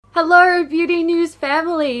Hello, Beauty News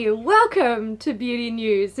family. Welcome to Beauty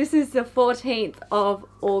News. This is the 14th of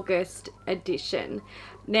August edition.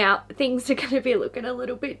 Now, things are going to be looking a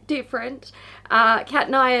little bit different. Kat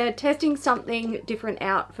and I are testing something different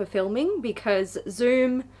out for filming because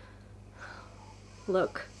Zoom,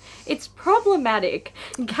 look, it's problematic.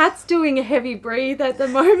 Kat's doing a heavy breathe at the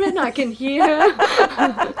moment. I can hear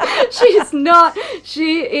her.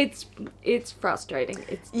 It's frustrating.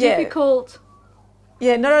 It's difficult.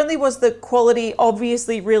 Yeah, not only was the quality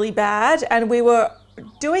obviously really bad, and we were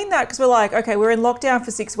doing that because we're like, okay, we're in lockdown for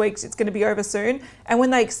 6 weeks, it's going to be over soon. And when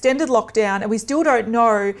they extended lockdown, and we still don't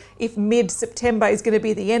know if mid-September is going to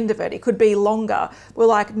be the end of it, it could be longer. We're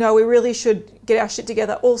like, no, we really should get our shit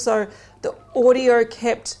together. Also, the audio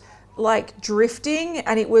kept like drifting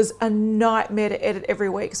and it was a nightmare to edit every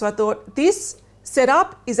week. So I thought this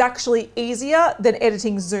setup is actually easier than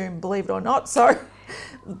editing Zoom, believe it or not. So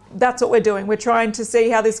that's what we're doing. We're trying to see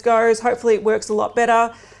how this goes. Hopefully it works a lot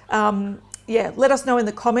better. Let us know in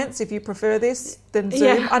the comments if you prefer this than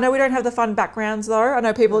Zoom. Yeah. I know we don't have the fun backgrounds though. I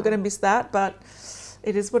know people are going to miss that, but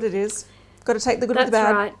it is what it is. Got to take the good with the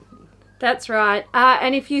bad. That's right.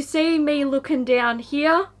 And if you see me looking down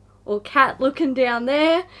here or Kat looking down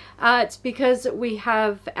there, it's because we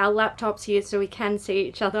have our laptops here so we can see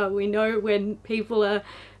each other. We know when people are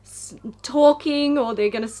talking or they're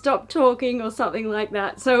going to stop talking or something like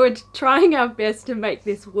that. So we're trying our best to make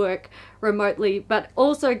this work remotely, but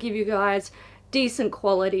also give you guys decent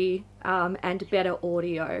quality and better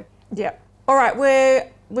audio. Yeah. All right,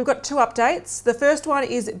 we've got 2 updates. The first one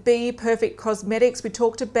is Be Perfect Cosmetics. We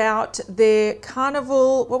talked about their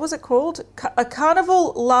Carnival, what was it called? A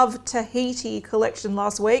Carnival Love Tahiti collection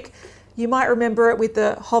last week. You might remember it with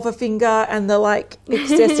the hover finger and the like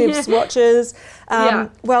excessive swatches.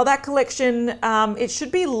 Well, that collection, it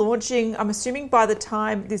should be launching, I'm assuming by the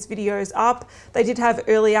time this video is up. They did have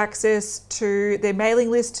early access to their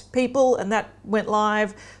mailing list people and that went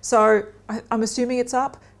live. So I'm assuming it's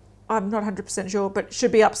up. I'm not 100% sure, but it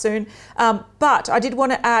should be up soon. But I did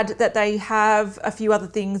want to add that they have a few other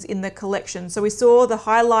things in the collection. So we saw the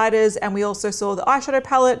highlighters and we also saw the eyeshadow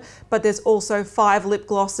palette, but there's also 5 lip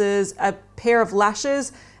glosses, a pair of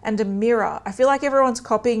lashes and a mirror. I feel like everyone's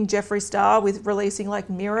copying Jeffree Star with releasing like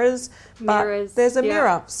mirrors, but there's a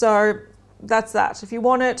mirror. So that's that. If you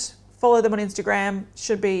want it, follow them on Instagram,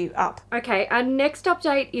 should be up. Okay, our next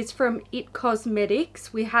update is from It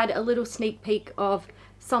Cosmetics. We had a little sneak peek of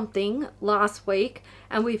something last week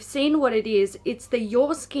and we've seen what it is. It's the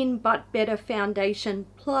Your Skin But Better Foundation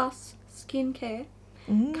Plus Skincare.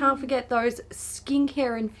 Can't forget those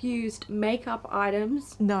skincare infused makeup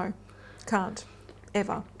items. No, can't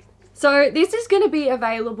ever. So this is going to be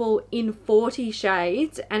available in 40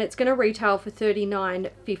 shades and it's going to retail for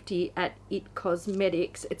 $39.50 at It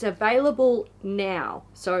Cosmetics. It's available now.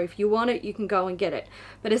 So if you want it, you can go and get it.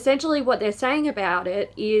 But essentially what they're saying about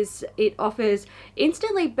it is it offers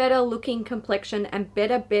instantly better looking complexion and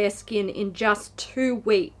better bare skin in just 2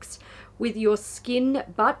 weeks with Your Skin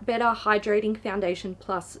But Better Hydrating Foundation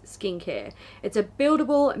Plus Skincare. It's a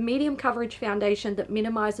buildable medium coverage foundation that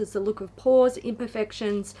minimizes the look of pores,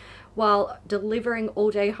 imperfections, while delivering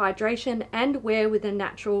all-day hydration and wear with a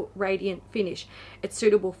natural radiant finish. It's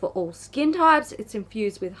suitable for all skin types. It's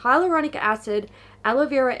infused with hyaluronic acid, aloe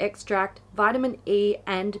vera extract, vitamin E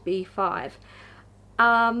and B5.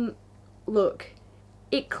 Look,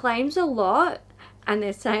 it claims a lot and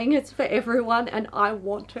they're saying it's for everyone and I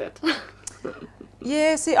want it.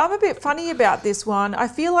 Yeah, see, I'm a bit funny about this one. I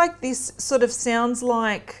feel like this sort of sounds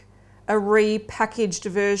like a repackaged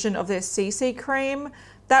version of their CC cream.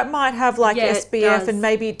 That might have like SPF and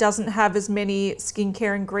maybe it doesn't have as many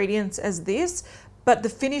skincare ingredients as this, but the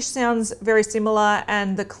finish sounds very similar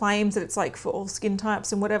and the claims that it's like for all skin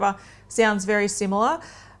types and whatever sounds very similar.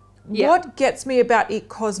 Yep. What gets me about It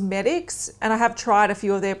Cosmetics, and I have tried a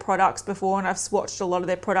few of their products before and I've swatched a lot of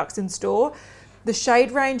their products in store, the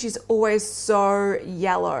shade range is always so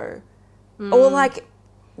yellow or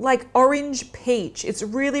like orange peach. It's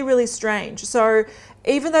really, really strange. So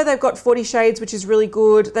even though they've got 40 shades, which is really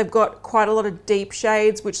good, they've got quite a lot of deep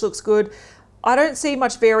shades, which looks good. I don't see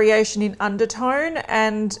much variation in undertone.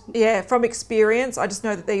 And yeah, from experience, I just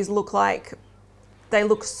know that these look like, they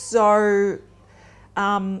look so,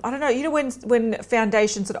 I don't know, you know when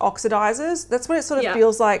foundation sort of oxidizes? That's what it sort of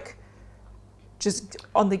feels like just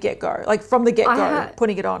on the get-go, like from the get-go,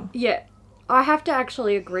 putting it on. Yeah. I have to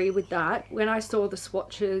actually agree with that. When I saw the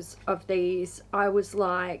swatches of these, I was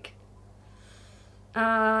like,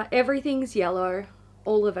 everything's yellow.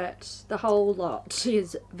 All of it. The whole lot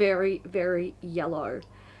is very, very yellow.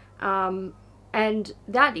 And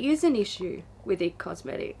that is an issue with It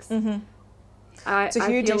Cosmetics. Mm-hmm. It's a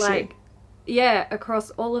huge feel issue. like, yeah, across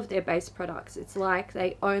all of their base products, it's like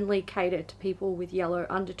they only cater to people with yellow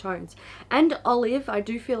undertones. And olive, I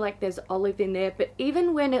do feel like there's olive in there, but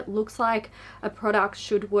even when it looks like a product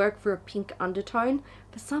should work for a pink undertone,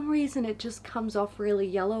 for some reason it just comes off really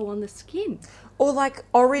yellow on the skin. Or like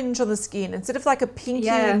orange on the skin. Instead of like a pinky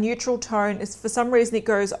neutral tone, it's for some reason it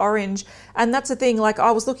goes orange. And that's the thing, like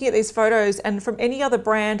I was looking at these photos and from any other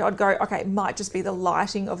brand, I'd go, okay, it might just be the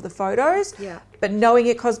lighting of the photos. Yeah. But knowing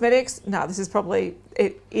It Cosmetics, no, this is probably,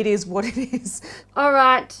 it is what it is. All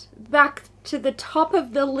right, back to the top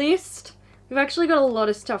of the list. We've actually got a lot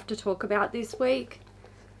of stuff to talk about this week.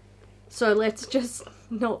 So let's just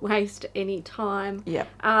not waste any time. Yep.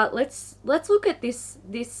 Let's look at things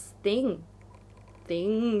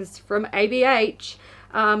from ABH.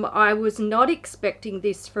 I was not expecting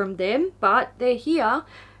this from them, but they're here.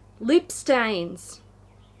 Lip stains.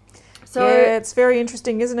 So yeah, it's very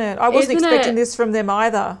interesting, isn't it? I wasn't expecting this from them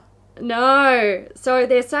either. No. So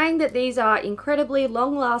they're saying that these are incredibly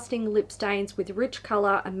long-lasting lip stains with rich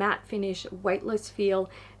colour, a matte finish, weightless feel,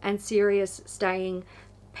 and serious staying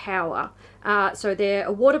power. So they're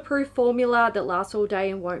a waterproof formula that lasts all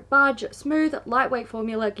day and won't budge. Smooth, lightweight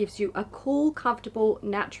formula gives you a cool, comfortable,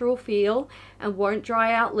 natural feel and won't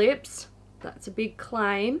dry out lips. That's a big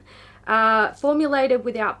claim. Formulated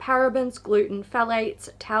without parabens, gluten, phthalates,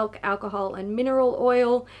 talc, alcohol, and mineral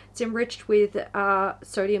oil. It's enriched with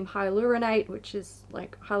sodium hyaluronate, which is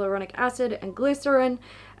like hyaluronic acid, and glycerin.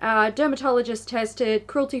 Dermatologist tested,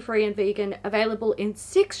 cruelty-free and vegan. Available in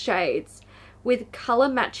 6 shades with color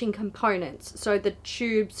matching components. So the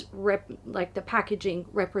tubes, like the packaging,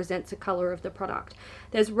 represents the color of the product.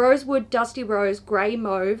 There's rosewood, dusty rose, grey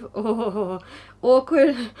mauve,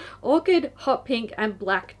 orchid, hot pink, and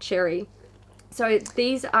black cherry. So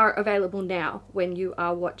these are available now when you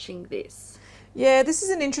are watching this. Yeah, this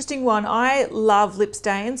is an interesting one. I love lip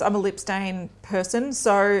stains. I'm a lip stain person,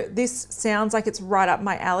 so this sounds like it's right up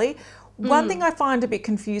my alley. One thing I find a bit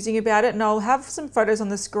confusing about it, and I'll have some photos on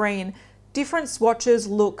the screen, different swatches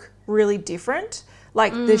look really different.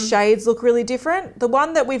 Like the shades look really different. The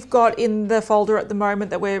one that we've got in the folder at the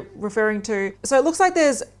moment that we're referring to, so it looks like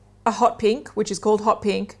there's a hot pink, which is called hot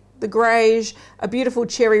pink, the greige, a beautiful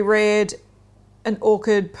cherry red, an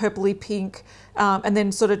orchid purpley pink, and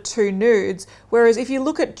then sort of 2 nudes. Whereas if you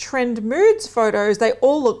look at Trend Moods photos, they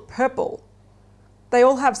all look purple. They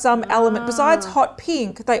all have some element, besides hot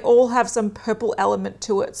pink, they all have some purple element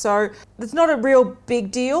to it. So it's not a real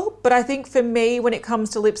big deal, but I think for me, when it comes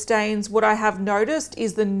to lip stains, what I have noticed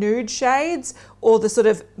is the nude shades or the sort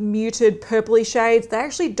of muted purpley shades, they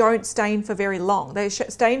actually don't stain for very long. They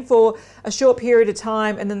stain for a short period of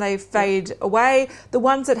time and then they fade away. The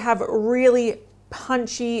ones that have really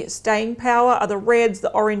punchy staying power are the reds,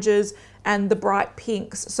 the oranges, and the bright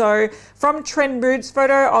pinks. So from Trend Moods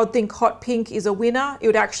photo, I would think hot pink is a winner. It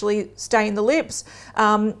would actually stain the lips.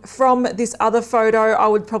 From this other photo, I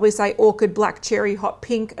would probably say orchid, black cherry, hot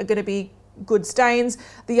pink are going to be good stains.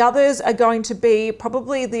 The others are going to be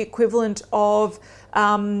probably the equivalent of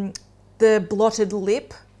the blotted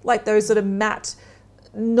lip, like those sort of matte,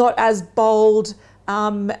 not as bold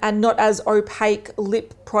and not as opaque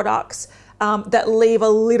lip products that leave a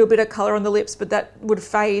little bit of colour on the lips, but that would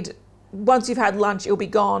fade. Once you've had lunch, it'll be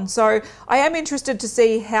gone. So I am interested to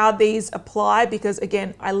see how these apply because,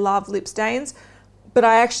 again, I love lip stains, but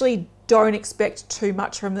I actually don't expect too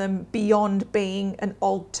much from them beyond being an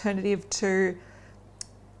alternative to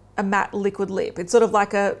a matte liquid lip. It's sort of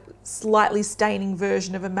like a slightly staining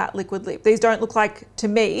version of a matte liquid lip. These don't look like, to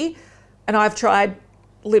me, and I've tried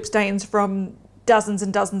lip stains from dozens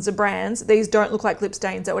and dozens of brands, these don't look like lip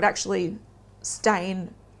stains that would actually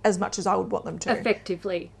stain as much as I would want them to.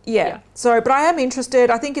 Effectively. Yeah. So, but I am interested.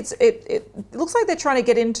 I think it looks like they're trying to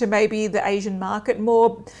get into maybe the Asian market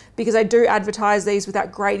more because they do advertise these with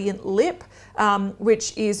that gradient lip,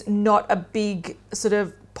 which is not a big sort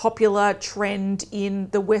of popular trend in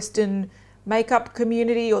the Western makeup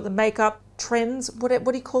community or the makeup trends. What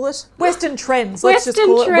do you call it? Western trends. Let's just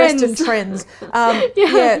call it Western trends.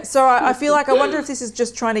 Yeah. So I feel like I wonder if this is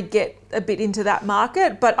just trying to get a bit into that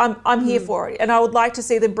market, but I'm here for it, and I would like to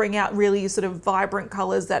see them bring out really sort of vibrant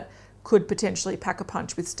colours that could potentially pack a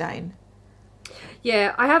punch with stain.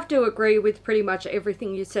 Yeah, I have to agree with pretty much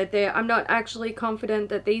everything you said there. I'm not actually confident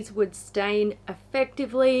that these would stain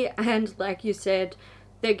effectively, and like you said,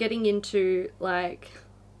 they're getting into like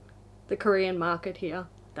the Korean market here.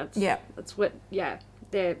 That's what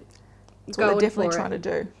they're definitely trying to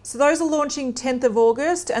do. So those are launching 10th of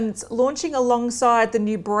August and it's launching alongside the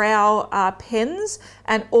new brow pens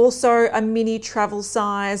and also a mini travel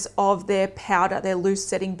size of their powder, their loose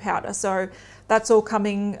setting powder. So that's all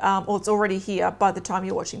coming, or it's already here by the time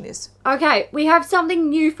you're watching this. Okay, we have something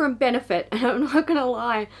new from Benefit, and I'm not gonna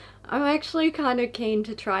lie, I'm actually kind of keen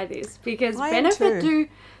to try this because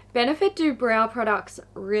Benefit do brow products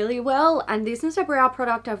really well, and this is a brow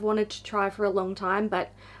product I've wanted to try for a long time,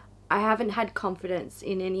 but I haven't had confidence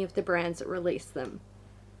in any of the brands that release them.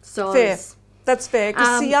 So fair. That's fair,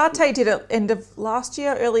 because Ciate did it end of last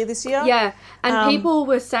year, early this year. Yeah, and people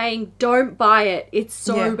were saying, don't buy it, it's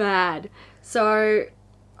so bad. So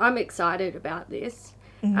I'm excited about this.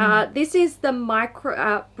 This is the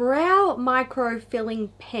brow micro filling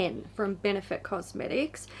pen from Benefit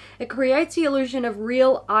Cosmetics. It creates the illusion of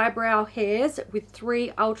real eyebrow hairs with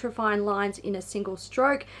 3 ultrafine lines in a single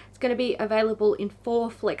stroke. It's going to be available in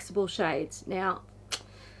 4 flexible shades. Now,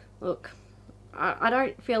 look, I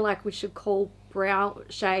don't feel like we should call brow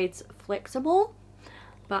shades flexible,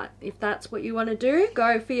 but if that's what you want to do,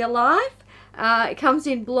 go for your life. It comes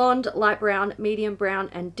in blonde, light brown, medium brown,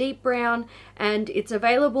 and deep brown, and it's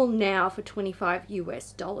available now for $25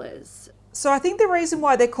 US. So I think the reason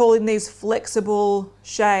why they're calling these flexible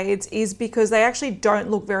shades is because they actually don't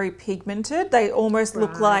look very pigmented. They almost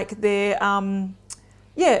look like they're,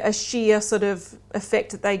 a sheer sort of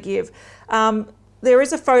effect that they give. There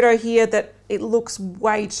is a photo here that it looks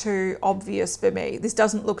way too obvious for me. This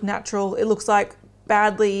doesn't look natural. It looks like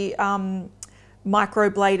badly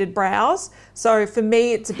microbladed brows. So for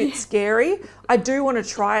me, it's a bit scary. I do want to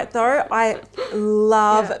try it though. I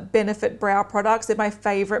love Benefit brow products. They're my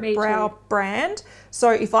favorite brow brand. So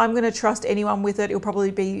if I'm going to trust anyone with it, it'll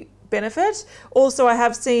probably be Benefit. Also, I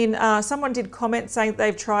have seen someone did comment saying that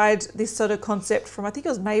they've tried this sort of concept from, I think it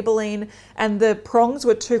was Maybelline, and the prongs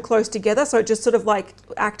were too close together, so it just sort of like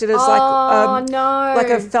acted as like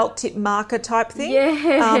a felt tip marker type thing.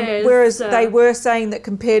 Yes. Whereas they were saying that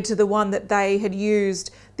compared to the one that they had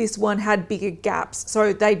used, this one had bigger gaps.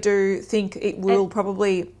 So they do think it will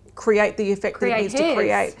probably create the effect that it needs to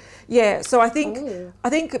create. Yeah. So I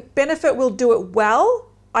think Benefit will do it well.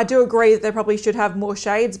 I do agree that they probably should have more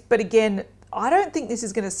shades, but again, I don't think this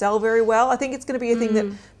is going to sell very well. I think it's going to be a thing that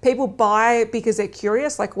people buy because they're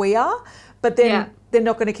curious, like we are, but then they're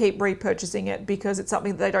not going to keep repurchasing it because it's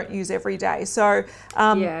something that they don't use every day. So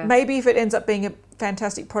maybe if it ends up being a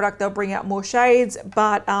fantastic product, they'll bring out more shades.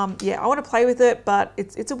 But I want to play with it, but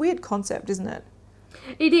it's a weird concept, isn't it?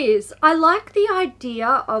 It is. I like the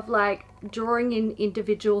idea of like drawing in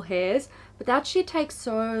individual hairs, but that shit takes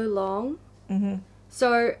so long. Mm-hmm.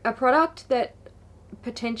 So a product that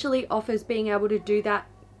potentially offers being able to do that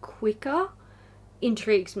quicker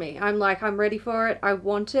intrigues me. I'm ready for it. I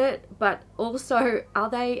want it. But also, are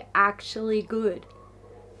they actually good?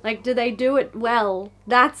 Like, do they do it well?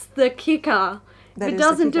 That's the kicker. If it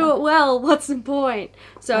doesn't do it well, what's the point?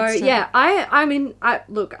 So I'm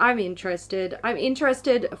interested. I'm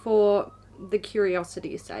interested for the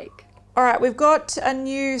curiosity's sake. All right, we've got a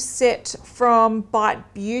new set from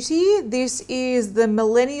Bite Beauty. This is the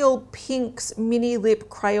Millennial Pinks Mini Lip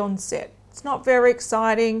Crayon Set. It's not very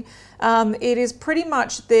exciting. It is pretty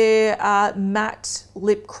much their matte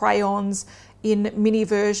lip crayons in mini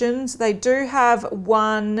versions. They do have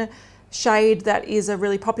one shade that is a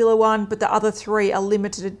really popular one, but the other 3 are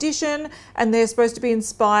limited edition, and they're supposed to be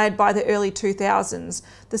inspired by the early 2000s.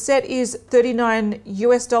 The set is $39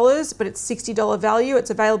 US, but it's $60 value. It's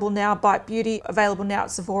available now at Bite Beauty, available now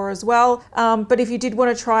at Sephora as well. But if you did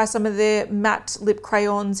want to try some of their matte lip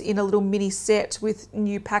crayons in a little mini set with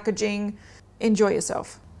new packaging, enjoy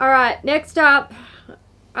yourself. All right, next up.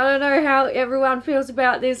 I don't know how everyone feels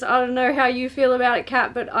about this. I don't know how you feel about it,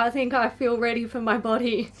 Kat, but I think I feel ready for my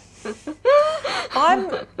body.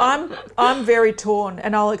 I'm very torn,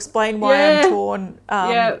 and I'll explain why I'm torn.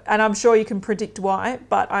 And I'm sure you can predict why,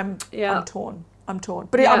 but I'm torn.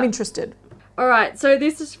 But I'm interested. All right, so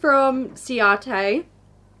this is from Ciate.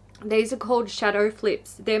 These are called Shadow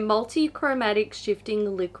Flips. They're multi-chromatic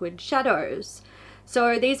shifting liquid shadows.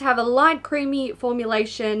 So these have a light creamy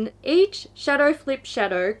formulation. Each Shadow Flip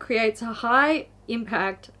shadow creates a high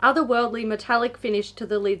impact, otherworldly metallic finish to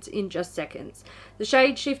the lids in just seconds. The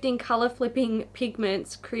shade shifting color flipping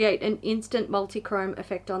pigments create an instant multi-chrome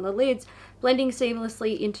effect on the lids, blending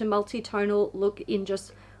seamlessly into multi-tonal look in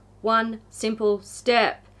just one simple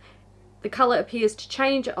step. The color appears to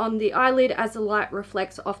change on the eyelid as the light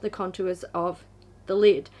reflects off the contours of the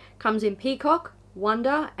lid. Comes in Peacock,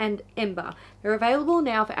 Wonder and Ember. They're available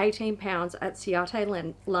now for £18 at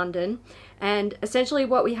Ciate London, and essentially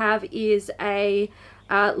what we have is a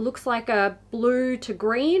looks like a blue to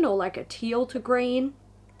green or like a teal to green,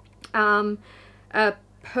 a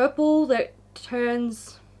purple that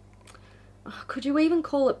turns, could you even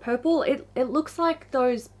call it purple? It looks like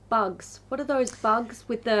those bugs. What are those bugs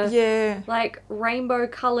with the Yeah. like rainbow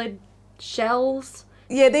coloured shells?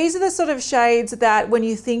 Yeah, these are the sort of shades that when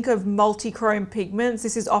you think of multichrome pigments,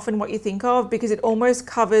 this is often what you think of because it almost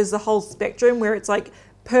covers the whole spectrum where it's like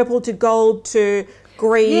purple to gold to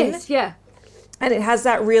green. Yes, yeah. And it has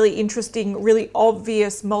that really interesting, really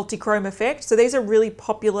obvious multichrome effect. So these are really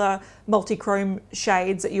popular multichrome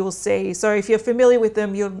shades that you will see. So if you're familiar with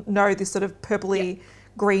them, you'll know this sort of purpley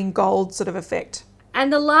green gold sort of effect.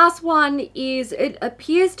 And the last one is, it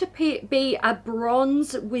appears to be a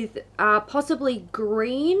bronze with possibly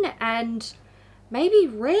green and maybe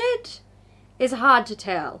red. It's hard to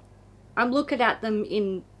tell. I'm looking at them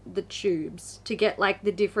in the tubes to get like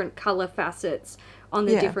the different colour facets on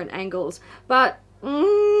the different angles. But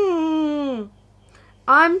I'm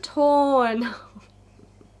torn.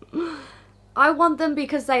 I want them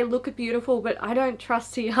because they look beautiful, but I don't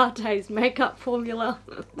trust Ciate's makeup formula.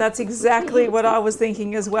 That's exactly what I was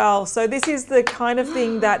thinking as well. So this is the kind of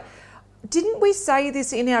thing that, didn't we say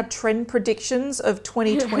this in our trend predictions of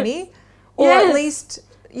 2020? Yes. Or Yes. at least,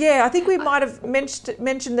 I think we might have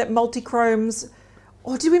mentioned that multichromes,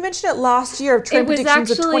 or did we mention it last year of trend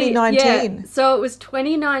predictions of 2019? Yeah, so it was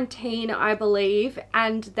 2019, I believe,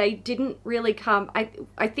 and they didn't really come.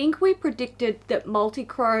 I think we predicted that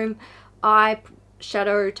multichrome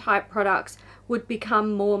eyeshadow type products would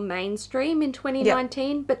become more mainstream in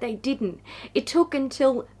 2019, but they didn't. It took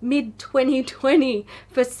until mid-2020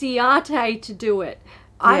 for Ciate to do it.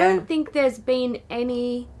 I don't think there's been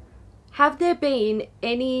any... Have there been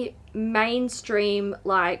any mainstream,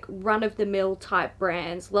 like, run-of-the-mill type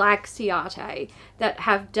brands like Ciate that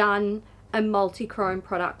have done a multichrome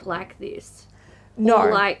product like this? No.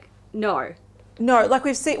 Or no. No, like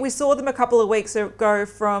we saw them a couple of weeks ago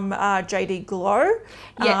from JD Glow,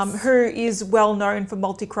 Yes. who is well known for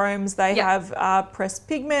multichromes. They have pressed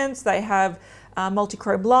pigments, they have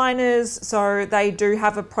multichrome liners, so they do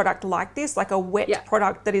have a product like this, like a wet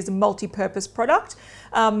product that is a multi-purpose product,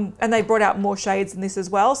 and they brought out more shades than this as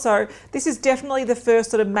well. So this is definitely the first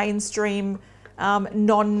sort of mainstream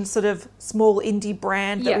non sort of small indie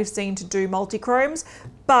brand that we've seen to do multichromes.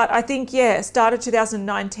 But I think, start of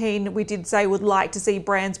 2019, we did say would like to see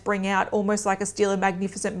brands bring out almost like a Stila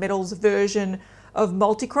Magnificent Metals version of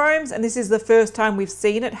multichromes. And this is the first time we've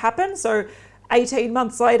seen it happen. So 18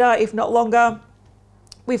 months later, if not longer,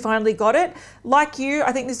 we finally got it. Like you,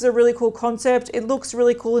 I think this is a really cool concept. It looks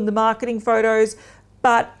really cool in the marketing photos.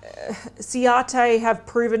 But Ciate have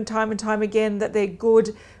proven time and time again that they're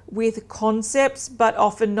good with concepts, but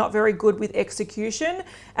often not very good with execution.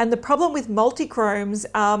 And the problem with multichromes,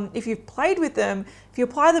 if you've played with them, if you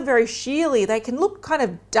apply them very sheerly, they can look kind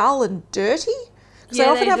of dull and dirty. Because they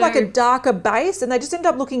often have like a darker base and they just end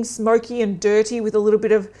up looking smoky and dirty with a little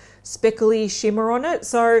bit of speckly shimmer on it.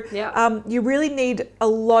 So you really need a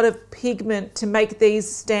lot of pigment to make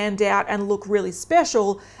these stand out and look really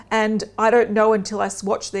special. And I don't know until I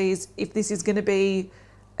swatch these if this is going to be,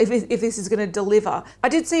 if this is going to deliver. I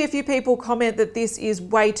did see a few people comment that this is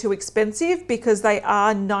way too expensive because they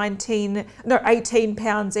are 18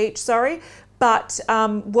 pounds each, sorry. But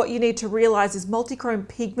what you need to realise is multichrome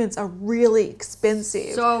pigments are really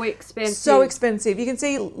expensive. So expensive. So expensive. You can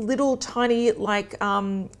see little tiny like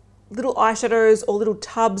little eyeshadows or little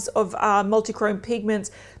tubs of multichrome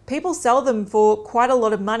pigments. People sell them for quite a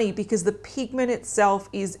lot of money because the pigment itself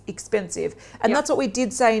is expensive. And that's what we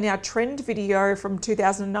did say in our trend video from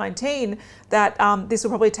 2019, that this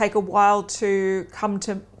will probably take a while to come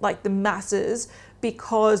to like the masses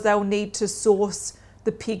because they'll need to source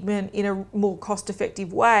the pigment in a more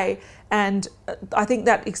cost-effective way. And I think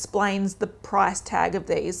that explains the price tag of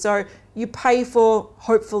these. So you pay for,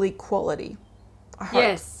 hopefully, quality. I hope.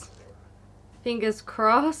 Yes. Fingers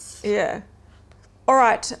crossed. Yeah. All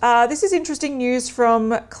right. This is interesting news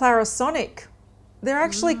from Clarisonic. They're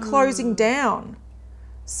actually closing down.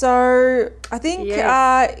 So I think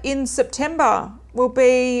in September we'll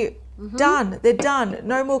be done. They're done.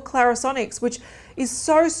 No more Clarisonics, which is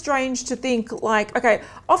so strange to think. Like, okay,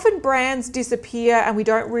 often brands disappear and we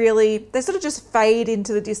don't really, they sort of just fade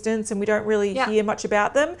into the distance and we don't really hear much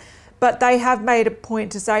about them. But they have made a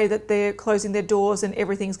point to say that they're closing their doors and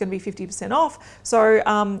everything's going to be 50% off. So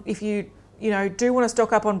if you do want to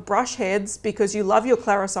stock up on brush heads because you love your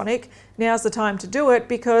Clarisonic, now's the time to do it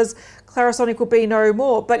because Clarisonic will be no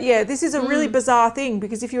more. But yeah, this is a really bizarre thing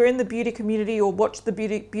because if you're in the beauty community or watched the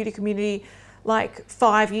beauty community like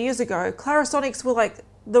 5 years ago, Clarisonics were like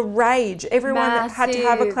the rage. Everyone had to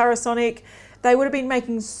have a Clarisonic. They would have been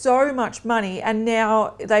making so much money and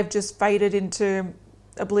now they've just faded into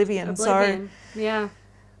oblivion. So yeah,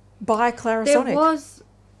 buy Clarisonic.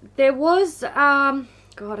 There was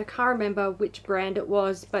God, I can't remember which brand it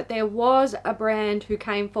was, but there was a brand who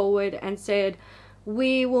came forward and said,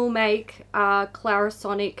 we will make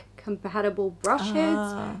Clarisonic compatible brush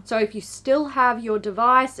heads. So if you still have your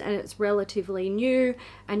device and it's relatively new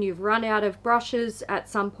and you've run out of brushes at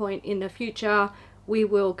some point in the future, we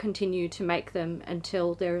will continue to make them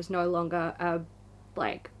until there is no longer a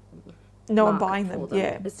no one buying them,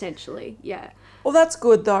 essentially. Well, that's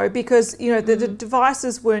good though, because the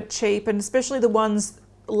devices weren't cheap, and especially the ones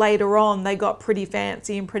later on, they got pretty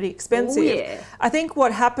fancy and pretty expensive. Oh, yeah. I think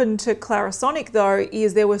what happened to Clarisonic though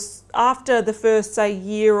is there was, after the first say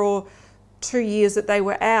year or 2 years that they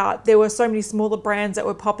were out, there were so many smaller brands that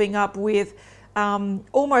were popping up with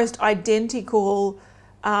almost identical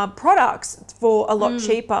products for a lot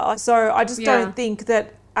cheaper. So I just don't think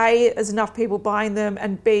that A, there's enough people buying them,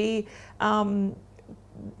 and B,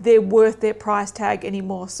 they're worth their price tag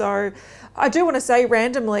anymore. So I do want to say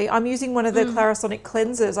randomly, I'm using one of the Clarisonic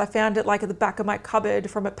cleansers. I found it at the back of my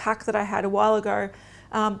cupboard from a pack that I had a while ago.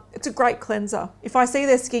 It's a great cleanser. If I see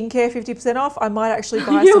their skincare 50% off, I might actually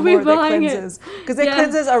buy some more of their cleansers, because their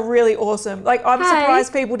cleansers are really awesome. I'm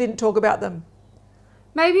surprised people didn't talk about them.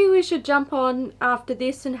 Maybe we should jump on after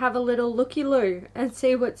this and have a little looky-loo and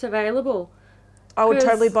see what's available. I would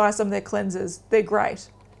totally buy some of their cleansers. They're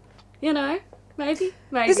great. Maybe.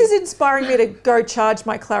 This is inspiring me to go charge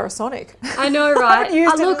my Clarisonic. I know, right? I haven't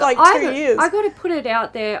used it in 2 years. I got to put it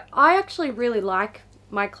out there. I actually really like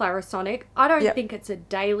my Clarisonic. I don't think it's a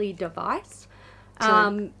daily device.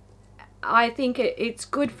 True. I think it's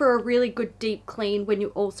good for a really good deep clean when you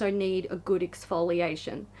also need a good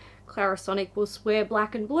exfoliation. Clarisonic will swear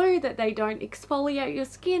black and blue that they don't exfoliate your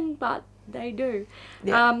skin, but they do.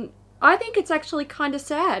 Yeah. I think it's actually kind of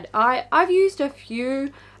sad. I've used a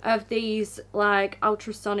few of these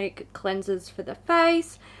ultrasonic cleansers for the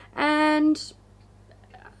face, and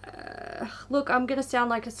look, I'm going to sound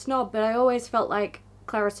like a snob, but I always felt like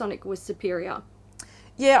Clarisonic was superior.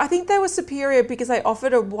 Yeah, I think they were superior because they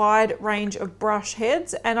offered a wide range of brush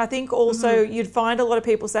heads, and I think also you'd find a lot of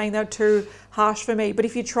people saying they're too harsh for me, but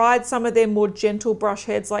if you tried some of their more gentle brush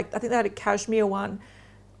heads, I think they had a cashmere one,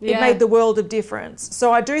 it made the world of difference.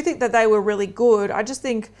 So I do think that they were really good. I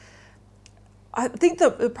think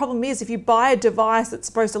the problem is, if you buy a device that's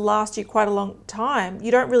supposed to last you quite a long time, you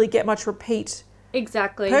don't really get much repeat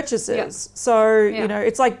purchases. Yep. So,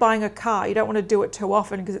 it's like buying a car. You don't want to do it too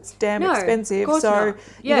often because it's damn expensive. So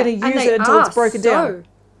you're going to use it until it's broken down.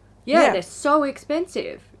 Yeah, they're so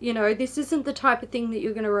expensive. This isn't the type of thing that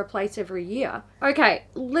you're going to replace every year. Okay,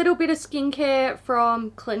 little bit of skincare from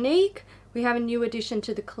Clinique. We have a new addition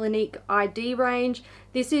to the Clinique ID range.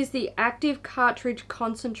 This is the Active Cartridge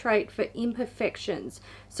Concentrate for Imperfections.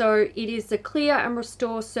 So it is the clear and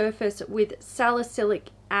restore surface with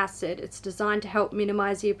salicylic acid. It's designed to help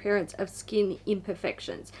minimize the appearance of skin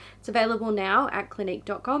imperfections. It's available now at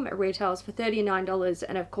Clinique.com. It retails for $39,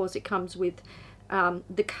 and of course it comes with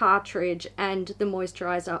the cartridge and the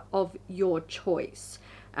moisturizer of your choice.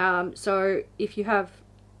 So if you have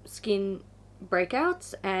skin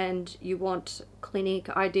breakouts and you want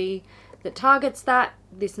Clinique ID that targets that,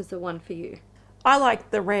 this is the one for you. I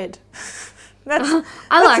like the red. I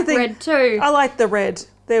like red too. I like the red.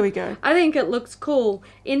 There we go. I think it looks cool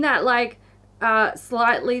in that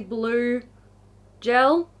slightly blue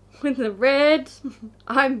gel with the red.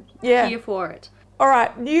 I'm here for it. All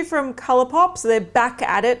right, new from Colourpop, so they're back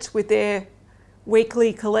at it with their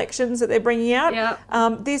weekly collections that they're bringing out.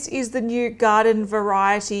 Yep. This is the new Garden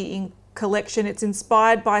Variety collection. It's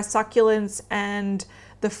inspired by succulents and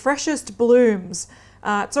the freshest blooms.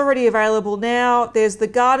 It's already available now. There's the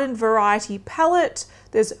Garden Variety palette.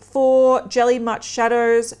 There's 4 Jelly Much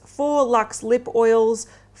shadows, 4 luxe lip oils,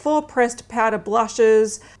 4 pressed powder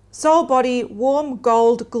blushes, Soul Body Warm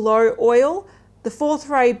Gold Glow Oil, the 4th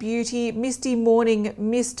Ray Beauty Misty Morning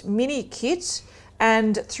Mist Mini Kit,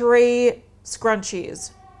 and 3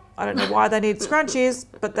 scrunchies. I don't know why they need scrunchies,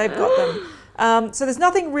 but they've got them. So there's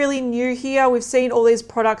nothing really new here. We've seen all these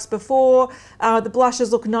products before. The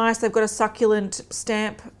blushes look nice. They've got a succulent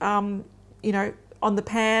stamp, on the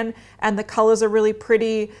pan, and the colours are really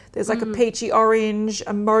pretty. There's a peachy orange,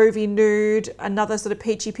 a mauvey nude, another sort of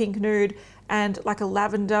peachy pink nude, and a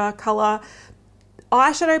lavender colour.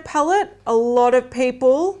 Eyeshadow palette, a lot of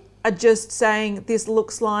people are just saying this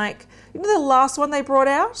looks like, the last one they brought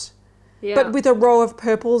out? Yeah. But with a row of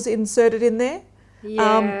purples inserted in there.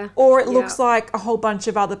 Yeah. Or it looks like a whole bunch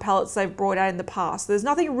of other palettes they've brought out in the past. There's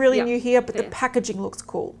nothing really new here, but the packaging looks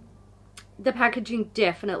cool. The packaging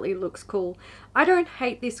definitely looks cool. I don't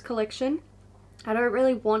hate this collection. I don't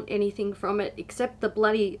really want anything from it except the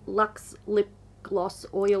bloody Luxe lip gloss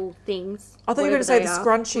oil things. I thought you were going to say the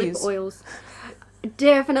scrunchies. Lip oils.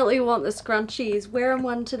 Definitely want the scrunchies. Wearing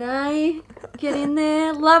one today. Get in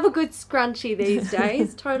there. Love a good scrunchie these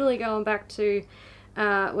days. Totally going back to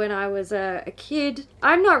when I was a kid.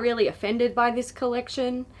 I'm not really offended by this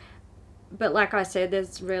collection. But like I said,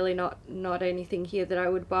 there's really not anything here that I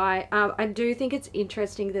would buy. I do think it's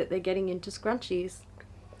interesting that they're getting into scrunchies.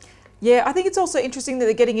 Yeah, I think it's also interesting that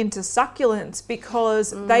they're getting into succulents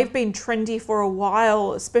because they've been trendy for a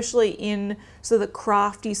while, especially in sort of the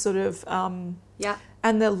crafty sort of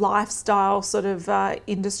and the lifestyle sort of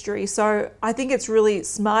industry. So I think it's really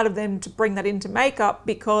smart of them to bring that into makeup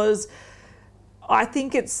because I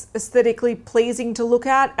think it's aesthetically pleasing to look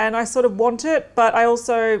at and I sort of want it, but I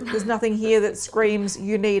also, there's nothing here that screams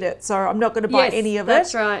you need it. So I'm not going to buy any of it.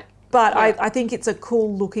 That's right. But yeah. I think it's a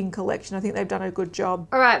cool looking collection. I think they've done a good job.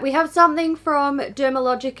 All right, we have something from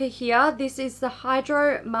Dermalogica here. This is the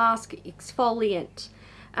Hydro Mask Exfoliant.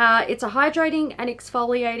 It's a hydrating and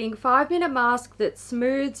exfoliating 5-minute mask that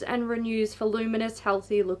smooths and renews for luminous,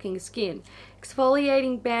 healthy looking skin.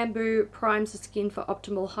 Exfoliating bamboo primes the skin for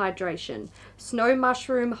optimal hydration. Snow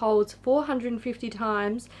mushroom holds 450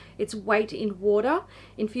 times its weight in water,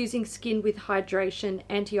 infusing skin with hydration,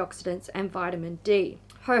 antioxidants, and vitamin D.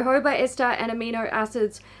 Jojoba ester and amino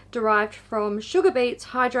acids derived from sugar beets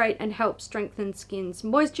hydrate and help strengthen skin's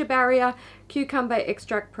moisture barrier. Cucumber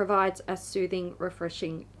extract provides a soothing,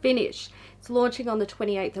 refreshing finish. It's launching on the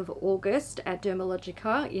 28th of August at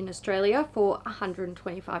Dermalogica in Australia for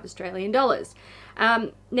 125 Australian dollars.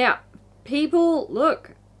 Now, people,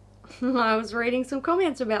 look, I was reading some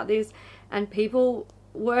comments about this and people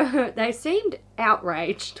they seemed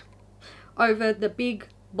outraged over the big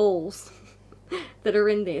balls that are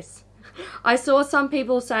in this. I saw some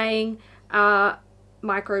people saying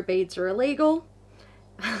microbeads are illegal.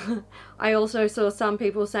 I also saw some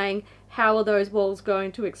people saying, how are those balls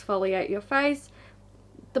going to exfoliate your face?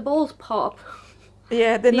 The balls pop.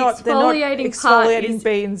 Yeah, they're not exfoliating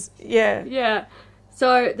beans. Yeah. Yeah.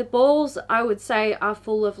 So the balls, I would say, are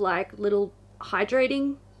full of like little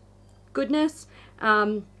hydrating goodness.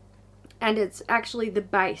 And it's actually the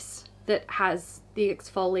base that has the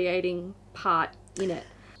exfoliating part in it.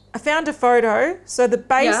 I found a photo. So the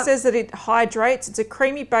base says that it hydrates. It's a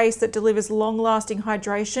creamy base that delivers long-lasting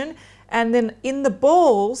hydration. And then in the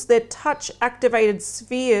balls, they're touch-activated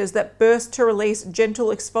spheres that burst to release gentle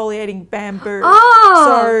exfoliating bamboo.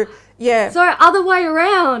 Oh! So, yeah. So other way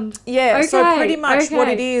around. Yeah, okay. So pretty much what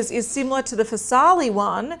it is similar to the Fasali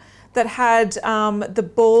one that had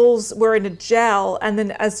the balls were in a gel and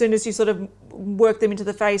then as soon as you sort of work them into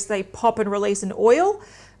the face, they pop and release an oil.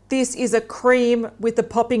 This is a cream with the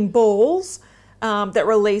popping balls that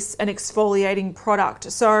release an exfoliating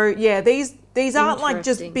product. So yeah, these aren't like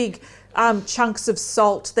just big chunks of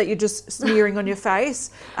salt that you're just smearing on your face.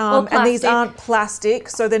 And these aren't plastic,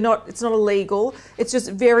 so it's not illegal. It's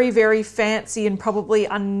just very, very fancy and probably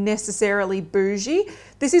unnecessarily bougie.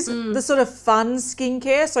 This is the sort of fun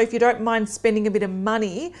skincare. So if you don't mind spending a bit of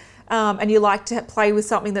money and you like to play with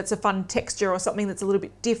something that's a fun texture or something that's a little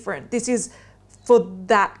bit different, this is for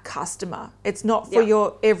that customer. It's not for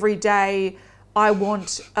your everyday, I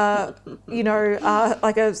want,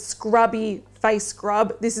 like a scrubby face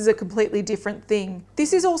scrub. This is a completely different thing.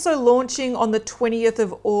 This is also launching on the 20th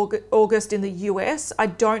of August in the US. I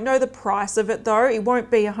don't know the price of it though. It won't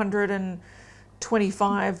be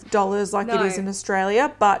 $125 like it is in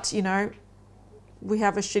Australia, but we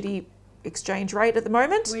have a shitty exchange rate at the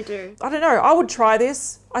moment. We do. I don't know. I would try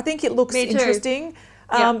this. I think it looks interesting.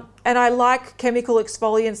 And I like chemical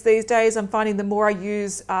exfoliants these days. I'm finding the more I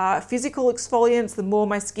use physical exfoliants, the more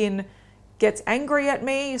my skin gets angry at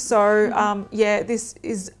me. So this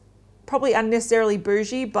is probably unnecessarily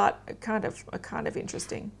bougie, but kind of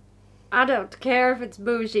interesting. I don't care if it's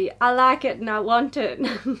bougie. I like it and I want it.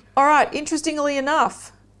 All right. Interestingly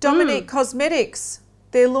enough, Dominique Cosmetics,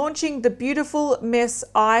 they're launching the Beautiful Mess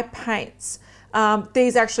Eye Paints.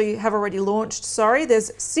 These actually have already launched,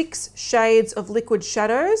 There's 6 shades of liquid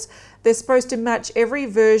shadows. They're supposed to match every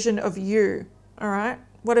version of you, all right?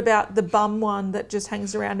 What about the bum one that just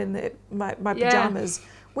hangs around in my pajamas?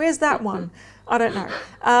 Where's that one? I don't know.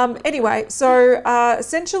 Anyway, so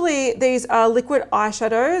essentially these are liquid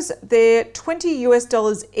eyeshadows. They're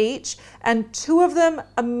 $20 each, and 2 of them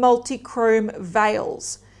are multi-chrome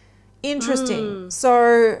veils. Interesting.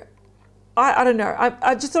 So I don't know.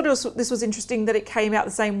 I just thought this was interesting that it came out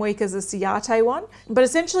the same week as the Ciate one. But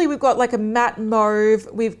essentially we've got like a matte mauve,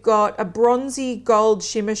 we've got a bronzy gold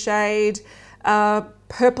shimmer shade,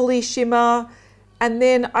 purpley shimmer, and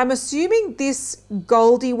then I'm assuming this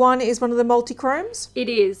goldy one is one of the multi-chromes? It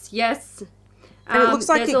is, yes. And it looks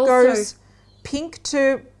like it goes pink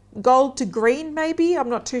to gold to green maybe, I'm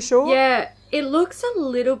not too sure. Yeah, It looks a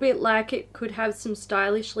little bit like it could have some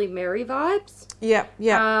stylishly merry vibes. Yeah,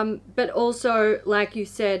 yeah. But also, like you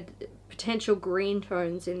said, potential green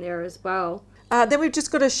tones in there as well. Then we've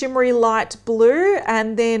just got a shimmery light blue,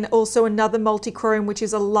 and then also another multi-chrome, which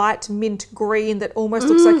is a light mint green that almost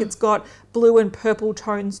looks like it's got blue and purple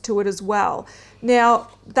tones to it as well. Now,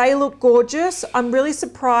 they look gorgeous. I'm really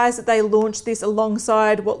surprised that they launched this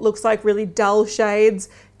alongside what looks like really dull shades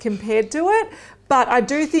compared to it. But I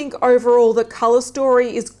do think overall the colour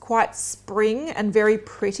story is quite spring and very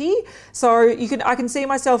pretty. So I can see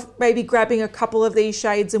myself maybe grabbing a couple of these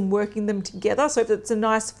shades and working them together. So if it's a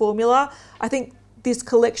nice formula, I think this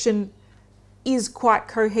collection is quite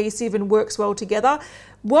cohesive and works well together.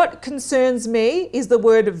 What concerns me is the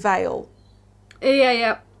word veil.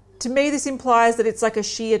 Yeah. To me, this implies that it's like a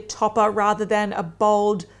sheer topper rather than a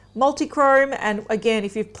bold multi-chrome. And again,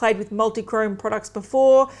 if you've played with multi-chrome products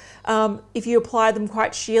before, if you apply them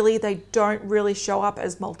quite sheerly, they don't really show up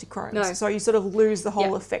as multi-chromes. No. So you sort of lose the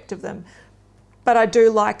whole effect of them. But I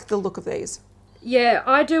do like the look of these. Yeah,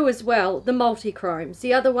 I do as well. The multi-chromes.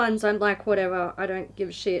 The other ones, I'm like, whatever. I don't give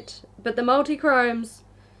a shit. But the multi-chromes,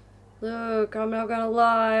 look, I'm not going to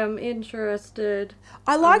lie. I'm interested.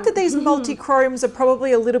 I like that these multi-chromes are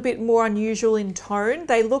probably a little bit more unusual in tone.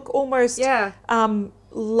 They look almost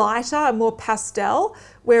lighter and more pastel,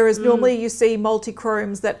 whereas normally you see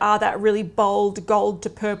multi-chromes that are that really bold gold to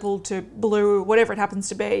purple to blue, whatever it happens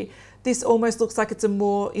to be. This almost looks like it's a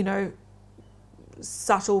more,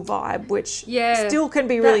 subtle vibe, which still can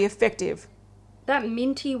be really effective. That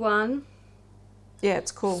minty one. Yeah,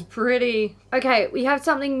 it's cool. It's pretty. Okay, we have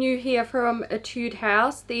something new here from Etude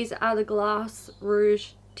House. These are the Glace Rouge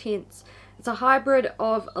tints. It's a hybrid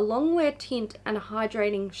of a long-wear tint and a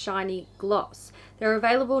hydrating shiny gloss. They're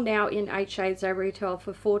available now in 8 shades. They retail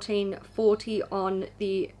for $14.40 on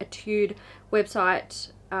the Etude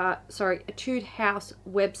website. Etude House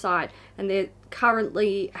website, and they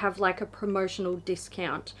currently have like a promotional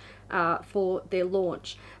discount for their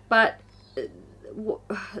launch. But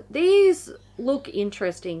these look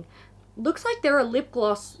interesting. Looks like they're a lip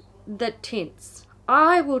gloss that tints.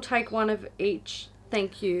 I will take one of each.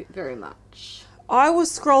 Thank you very much. I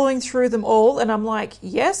was scrolling through them all and I'm like,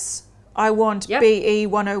 yes, I want BE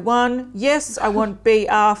 101. Yes, I want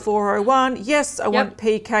BR 401. Yes, I want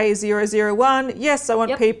PK 001. Yes, I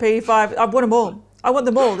want PP 5. I want them all. I want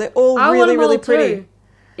them all. They're all really, really pretty. Too.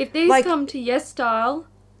 If these come to Yes Style,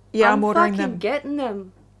 I'm ordering them. Getting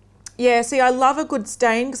them. Yeah, see, I love a good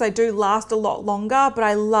stain because they do last a lot longer, but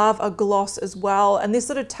I love a gloss as well. And this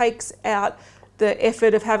sort of takes out the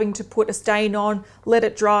effort of having to put a stain on, let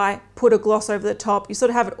it dry, put a gloss over the top. You sort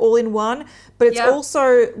of have it all in one, but it's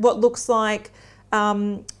also what looks like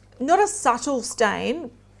not a subtle stain.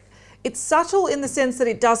 It's subtle in the sense that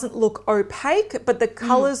it doesn't look opaque, but the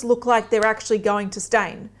colours look like they're actually going to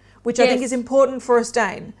stain, which I think is important for a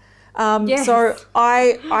stain. So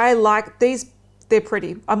I like these. They're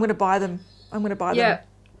pretty. I'm going to buy them. Yeah,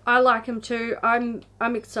 I like them too. I'm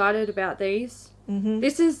excited about these.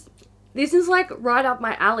 This is like right up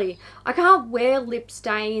my alley. I can't wear lip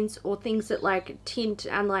stains or things that like tint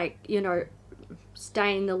and like,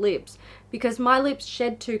 stain the lips because my lips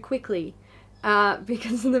shed too quickly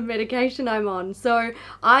because of the medication I'm on. So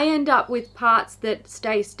I end up with parts that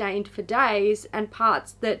stay stained for days and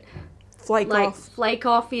parts that flake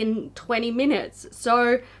off in 20 minutes.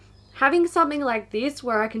 So having something like this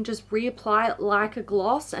where I can just reapply it like a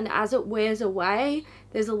gloss and as it wears away,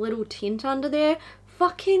 there's a little tint under there.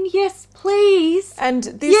 Fucking yes, please. And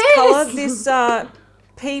this colour, this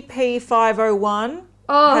PP501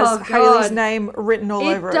 has Hayley's name written all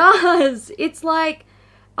over it. It does. It's like,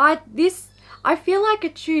 I feel like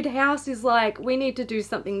Etude House is like, we need to do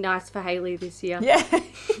something nice for Hayley this year. Yeah.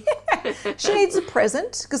 She needs a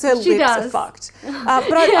present because her lips are fucked.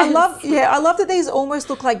 But I love that these almost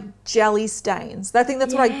look like jelly stains. I think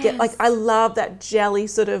that's what I get. Like, I love that jelly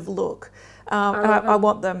sort of look. I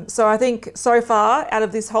want them. So I think so far out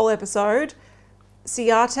of this whole episode,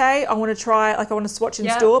 Ciate, I want to try, I want to swatch in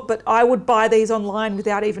store, but I would buy these online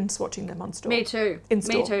without even swatching them on store. Me too. In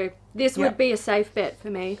store. Me too. This would be a safe bet for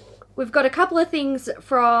me. We've got a couple of things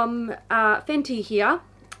from Fenty here.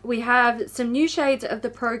 We have some new shades of the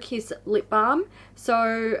Pro Kiss lip balm.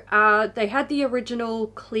 So they had the original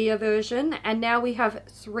clear version and now we have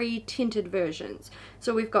 3 tinted versions.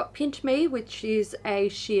 So we've got Pinch Me, which is a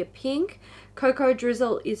sheer pink. Cocoa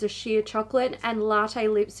Drizzle is a sheer chocolate and Latte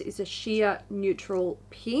Lips is a sheer neutral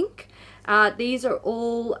pink. These are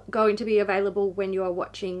all going to be available when you are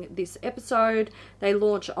watching this episode. They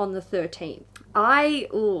launch on the 13th.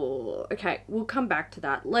 Okay, we'll come back to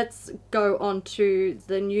that. Let's go on to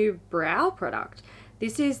the new brow product.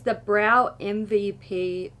 This is the Brow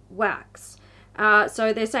MVP Wax.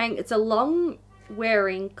 So they're saying it's a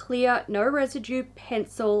long-wearing, clear, no residue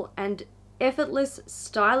pencil and effortless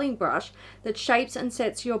styling brush that shapes and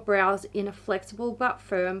sets your brows in a flexible but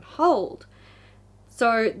firm hold.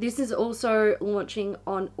 So this is also launching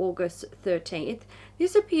on August 13th.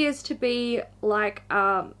 This appears to be like,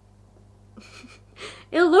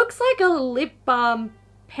 it looks like a lip balm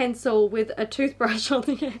pencil with a toothbrush on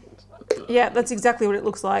the end. Yeah, that's exactly what it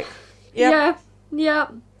looks like. Yep. Yeah.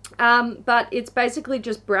 But it's basically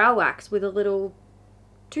just brow wax with a little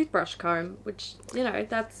toothbrush comb, which, you know,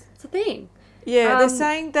 that's the thing. Yeah, they're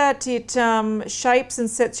saying that it shapes and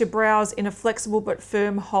sets your brows in a flexible but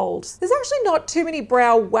firm hold. There's actually not too many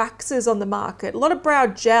brow waxes on the market. A lot of brow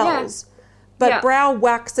gels, but brow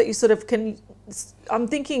wax that you sort of can... I'm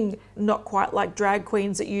thinking not quite like drag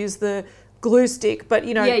queens that use the glue stick, but,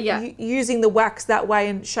 you know, using the wax that way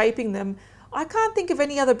and shaping them. I can't think of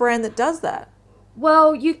any other brand that does that.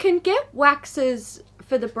 Well, you can get waxes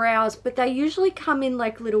for the brows, but they usually come in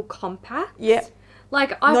like little compacts. Yeah.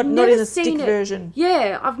 Like I've not never in the seen stick it. version.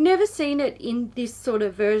 Yeah, I've never seen it in this sort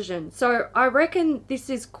of version. So I reckon this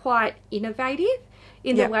is quite innovative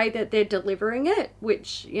in the way that they're delivering it,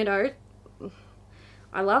 which, you know,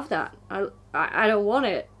 I love that. I don't want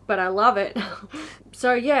it, but I love it.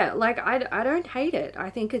 So yeah, like I don't hate it. I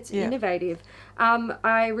think it's innovative.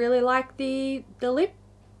 I really like the lip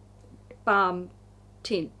balm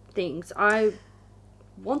tint things. I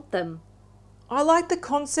want them. I like the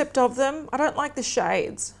concept of them. I don't like the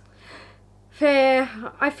shades. Fair.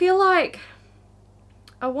 I feel like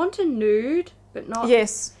I want a nude, but not...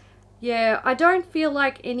 Yes. Yeah, I don't feel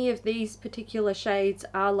like any of these particular shades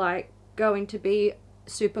are like going to be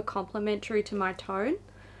super complementary to my tone.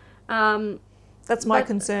 That's my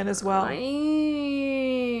concern as well.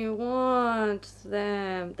 I want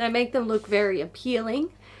them. They make them look very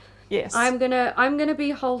appealing. Yes. I'm gonna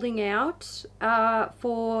be holding out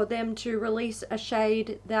for them to release a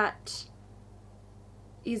shade that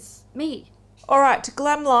is me. All right,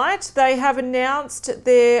 Glamlight, they have announced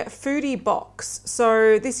their foodie box.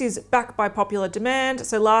 So this is back by popular demand.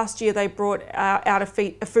 So last year they brought out a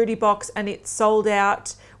foodie box and it sold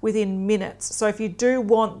out within minutes. So if you do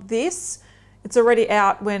want this, it's already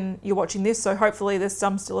out when you're watching this. So hopefully there's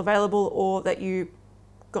some still available or that you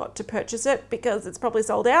got to purchase it because it's probably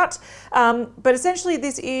sold out. But essentially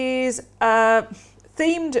this is a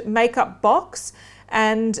themed makeup box.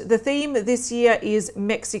 And the theme this year is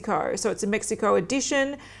Mexico. So it's a Mexico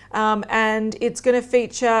edition and it's going to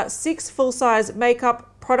feature 6 full-size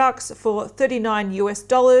makeup products for $39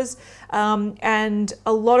 US. And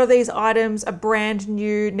a lot of these items are brand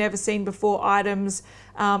new, never seen before items.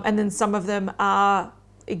 And then some of them are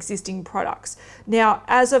existing products. Now,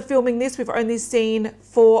 as of filming this, we've only seen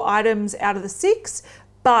 4 items out of the 6,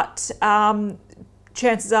 but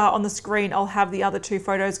chances are on the screen I'll have the other 2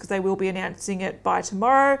 photos because they will be announcing it by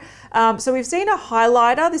tomorrow. So we've seen a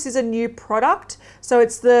highlighter. This is a new product. So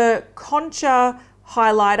it's the Concha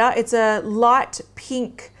highlighter. It's a light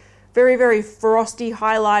pink, very, very frosty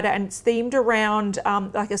highlighter, and it's themed around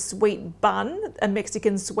like a sweet bun, a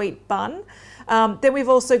Mexican sweet bun. Then we've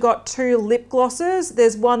also got 2 lip glosses.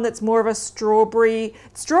 There's one that's more of a strawberry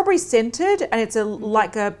scented, and it's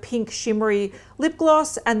like a pink shimmery lip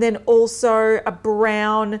gloss, and then also a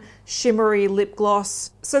brown shimmery lip gloss.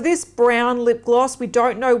 So this brown lip gloss, we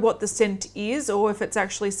don't know what the scent is or if it's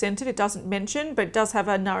actually scented. It doesn't mention, but it does have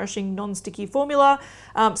a nourishing non-sticky formula.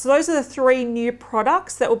 So those are the 3 new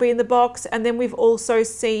products that will be in the box. And then we've also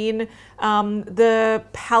seen the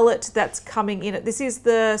palette that's coming in it. This is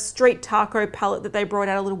the Street Taco palette that they brought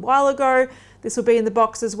out a little while ago. This will be in the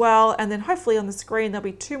box as well. And then hopefully on the screen, there'll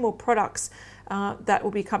be 2 more products that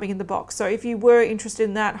will be coming in the box. So if you were interested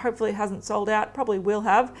in that, hopefully it hasn't sold out, probably will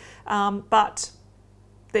have, but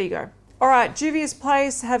there you go. All right, Juvia's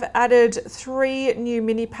Place have added 3 new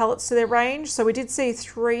mini palettes to their range. So we did see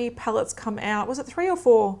 3 palettes come out. Was it 3 or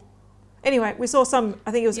 4? Anyway, we saw some,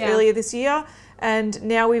 I think it was earlier this year. And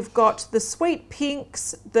now we've got the sweet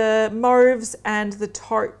pinks, the mauves, and the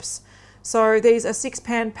taupes. So these are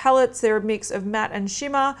 6-pan palettes. They're a mix of matte and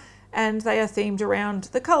shimmer, and they are themed around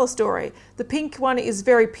the colour story. The pink one is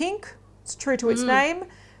very pink. It's true to its name.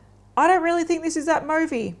 I don't really think this is that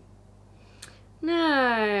mauvey.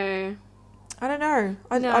 No. I don't know.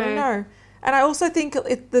 I don't know. And I also think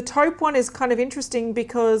the taupe one is kind of interesting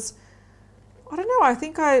because, I don't know, I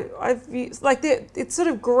think I've used, like, it's sort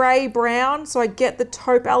of grey brown, so I get the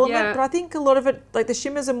taupe element, but I think a lot of it, like the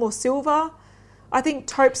shimmers are more silver. I think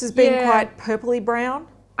taupes has been quite purpley brown.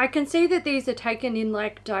 I can see that these are taken in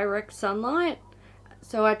like direct sunlight,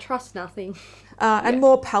 so I trust nothing. And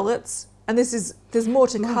more palettes. and there's more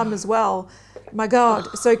to come as well. My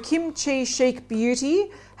God. So Kimchi Chic Beauty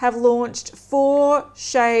have launched 4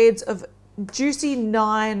 shades of Juicy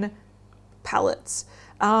 9 palettes.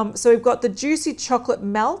 So we've got the Juicy Chocolate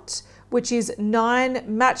Melt, which is 9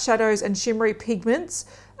 matte shadows and shimmery pigments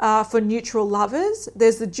for neutral lovers.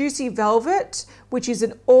 There's the Juicy Velvet, which is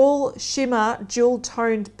an all shimmer jewel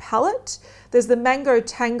toned palette. There's the Mango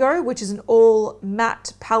Tango, which is an all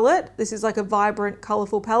matte palette. This is like a vibrant,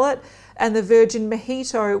 colourful palette. And the Virgin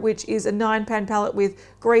Mojito, which is a 9-pan palette with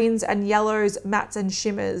greens and yellows, mattes and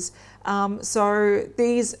shimmers. So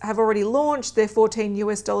these have already launched. They're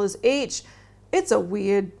 $14 each. It's a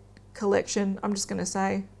weird collection, I'm just going to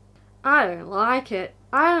say. I don't like it.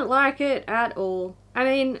 I don't like it at all. I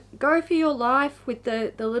mean, go for your life with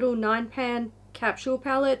the little 9-pan capsule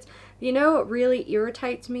palettes. You know what really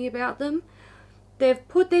irritates me about them? They've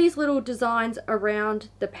put these little designs around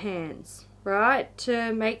the pans, right,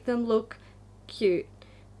 to make them look cute.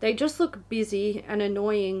 They just look busy and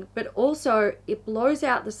annoying, but also it blows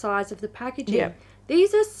out the size of the packaging. Yeah.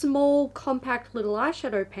 These are small, compact little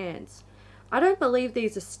eyeshadow pans. I don't believe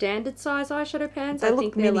these are standard size eyeshadow pans. I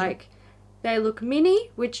think they're mini. They look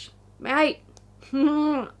mini, which, mate,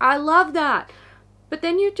 I love that. But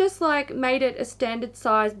then you just like made it a standard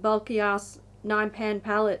size, bulky ass 9-pan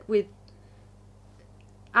palette with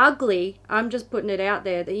ugly. I'm just putting it out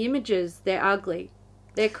there. The images, they're ugly.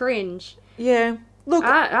 They're cringe. Yeah. Look,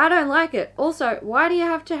 I don't like it. Also, why do you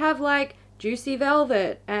have to have like Juicy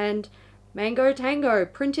Velvet and Mango Tango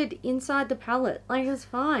printed inside the palette? Like, it's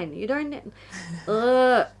fine. You don't...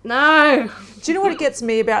 no. Do you know what gets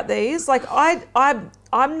me about these? Like,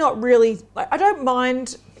 I'm not really... I don't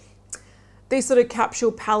mind these sort of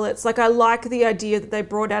capsule palettes. Like, I like the idea that they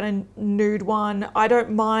brought out a nude one. I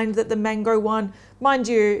don't mind that the mango one... Mind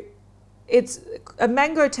you, it's a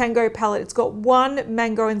Mango Tango palette. It's got one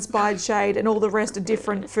mango-inspired shade and all the rest are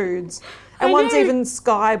different foods. And one's even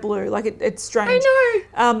sky blue. Like, it's strange.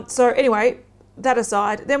 I know. So anyway, that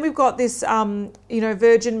aside, then we've got this, Virgin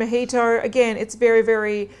Mojito. Again, it's very,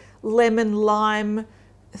 very lemon lime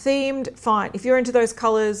themed. Fine. If you're into those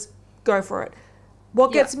colours, go for it.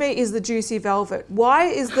 What gets me is the Juicy Velvet. Why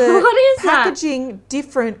is the packaging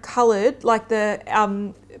different coloured, like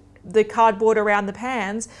the cardboard around the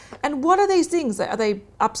pans? And what are these things? Are they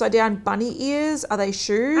upside down bunny ears? Are they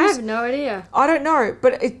shoes? I have no idea. I don't know,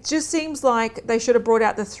 but it just seems like they should have brought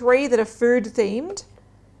out the 3 that are food themed,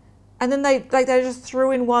 and then they just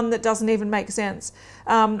threw in one that doesn't even make sense.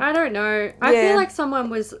 I don't know. I feel like someone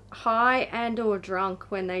was high and or drunk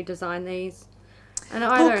when they designed these, and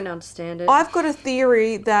I don't understand it. I've got a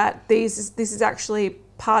theory that this is actually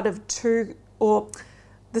part of the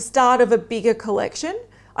start of a bigger collection.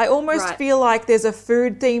 I almost feel like there's a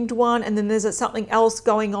food-themed one and then there's something else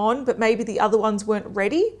going on, but maybe the other ones weren't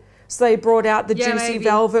ready. So they brought out the Juicy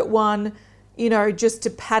Velvet one, just to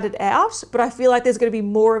pad it out. But I feel like there's going to be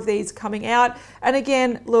more of these coming out. And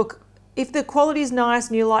again, look, if the quality's nice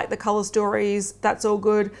and you like the colour stories, that's all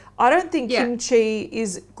good. I don't think Kimchi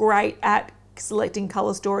is great at selecting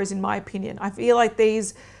colour stories, in my opinion. I feel like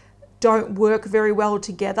these don't work very well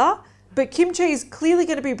together. But Kimchi is clearly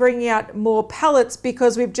going to be bringing out more palettes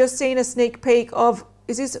because we've just seen a sneak peek of,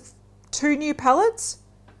 is this 2 new palettes?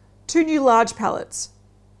 2 new large palettes.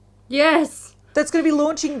 Yes. That's going to be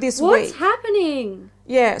launching this week. What's happening?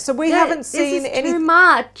 Yeah, so we haven't seen anything. This is too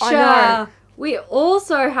much. I know. We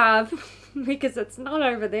also have, because it's not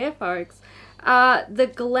over there, folks,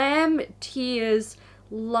 the Glam Tears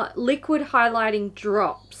liquid highlighting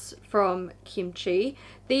drops from Kimchi.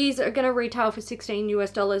 These are going to retail for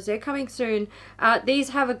 $16. They're coming soon. These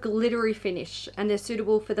have a glittery finish and they're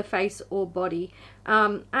suitable for the face or body.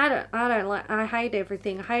 I hate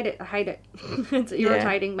everything. I hate it. It's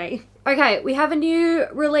irritating me. Okay, we have a new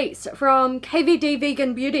release from KVD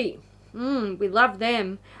Vegan Beauty. We love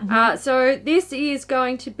them. So this is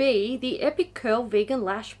going to be the Epic Curl Vegan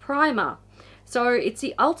Lash Primer. So it's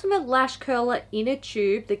the ultimate lash curler in a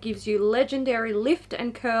tube that gives you legendary lift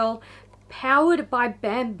and curl powered by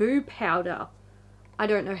bamboo powder. I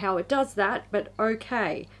don't know how it does that, but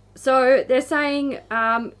okay. So they're saying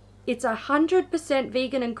it's 100%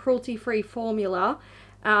 vegan and cruelty-free formula,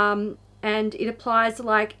 and it applies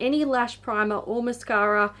like any lash primer or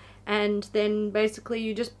mascara, and then basically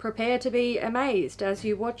you just prepare to be amazed as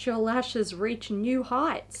you watch your lashes reach new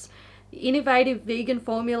heights. The innovative vegan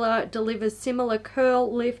formula delivers similar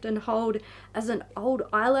curl, lift and hold as an old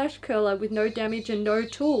eyelash curler with no damage and no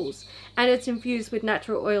tools. And it's infused with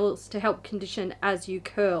natural oils to help condition as you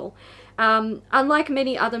curl. Unlike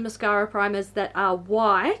many other mascara primers that are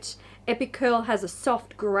white, Epic Curl has a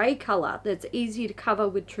soft grey colour that's easy to cover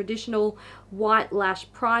with traditional white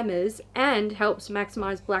lash primers and helps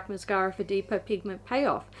maximise black mascara for deeper pigment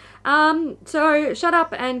payoff. So shut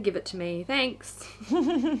up and give it to me. Thanks.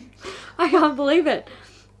 I can't believe it.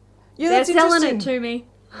 Yeah, They're that's selling interesting. it to me.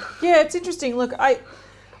 Yeah, it's interesting. Look, I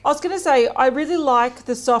was going to say, I really like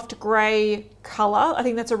the soft grey colour. I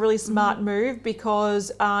think that's a really smart move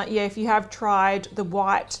because, if you have tried the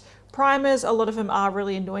white primers, a lot of them are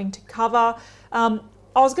really annoying to cover. I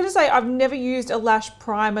was going to say, I've never used a lash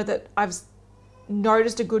primer that I've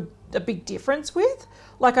noticed a big difference with.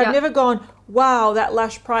 Like, I've never gone, wow, that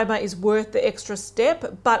lash primer is worth the extra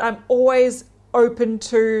step, but I'm always open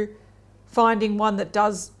to finding one that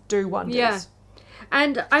does do wonders. Yeah.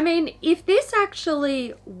 And I mean, if this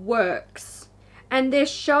actually works and they're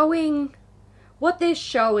showing what they're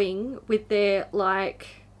showing with their like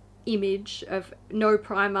image of no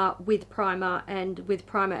primer, with primer and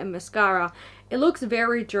mascara, it looks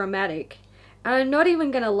very dramatic. And I'm not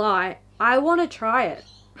even going to lie, I want to try it.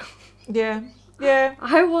 Yeah. Yeah.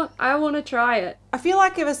 I want to try it. I feel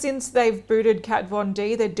like ever since they've booted Kat Von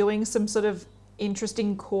D, they're doing some sort of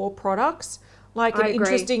interesting core products. Like an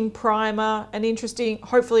interesting primer,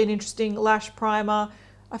 hopefully an interesting lash primer.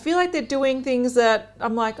 I feel like they're doing things that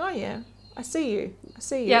I'm like, oh yeah, I see you.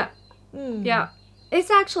 Yeah. Yeah. This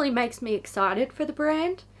actually makes me excited for the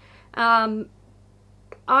brand. I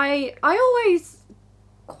always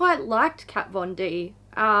quite liked Kat Von D,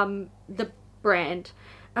 the brand.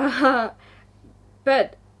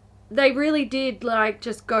 But they really did like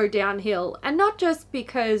just go downhill, and not just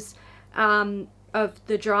because of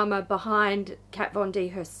the drama behind Kat Von D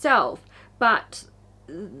herself, but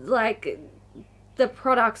like the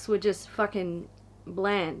products were just fucking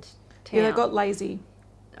bland. Yeah, they got lazy.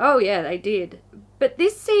 Oh yeah, they did. But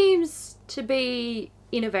this seems to be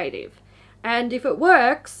innovative, and if it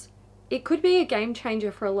works, it could be a game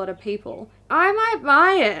changer for a lot of people. I might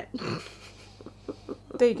buy it.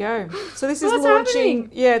 There you go. So this is What's launching. happening?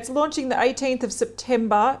 Yeah, it's launching the 18th of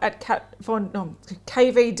September at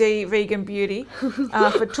KVD Vegan Beauty for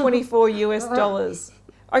 $24.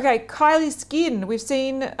 Okay, Kylie Skin. We've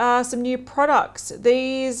seen some new products.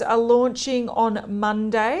 These are launching on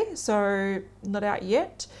Monday, so not out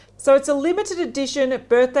yet. So it's a limited edition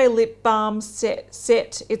birthday lip balm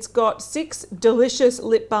set. It's got 6 delicious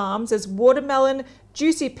lip balms. There's watermelon,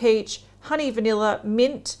 juicy peach, honey vanilla,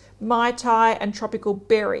 mint, Mai Tai, and tropical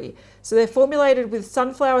berry. So they're formulated with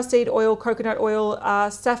sunflower seed oil, coconut oil,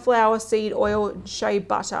 safflower seed oil, and shea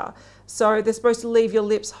butter. So they're supposed to leave your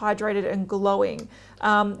lips hydrated and glowing.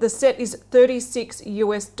 The set is $36.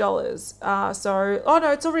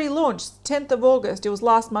 It's already launched. 10th of August. It was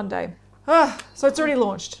last Monday. So it's already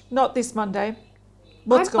launched. Not this Monday.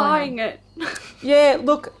 What's going on? I'm buying it. Yeah,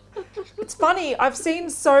 look, it's funny. I've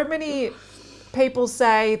seen so many people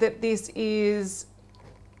say that this is...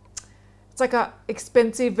 It's like a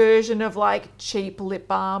expensive version of like cheap lip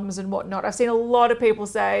balms and whatnot. I've seen a lot of people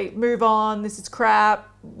say, move on, this is crap.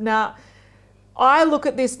 Nah. I look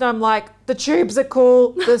at this and I'm like, the tubes are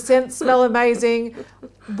cool, the scents smell amazing.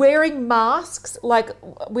 Wearing masks, like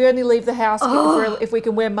we only leave the house if we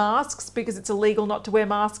can wear masks because it's illegal not to wear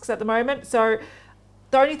masks at the moment. So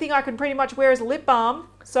the only thing I can pretty much wear is a lip balm.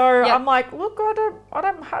 So I'm like, look, I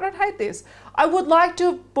don't hate this. I would like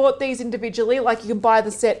to have bought these individually, like you can buy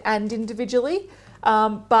the set and individually,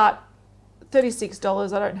 but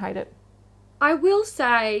 $36, I don't hate it. I will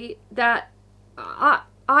say that I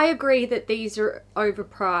agree that these are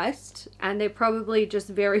overpriced and they're probably just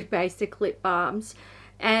very basic lip balms,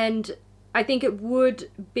 and I think it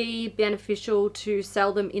would be beneficial to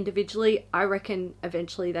sell them individually. I reckon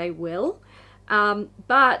eventually they will.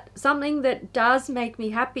 But something that does make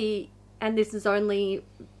me happy, and this is only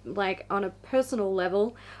like on a personal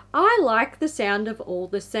level, I like the sound of all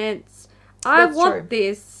the scents. I want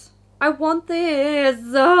this.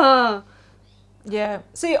 Yeah.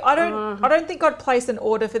 See, I don't think I'd place an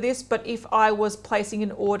order for this, but if I was placing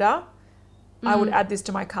an order, I would add this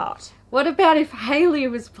to my cart. What about if Hayley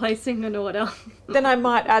was placing an order? Then I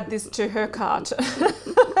might add this to her cart.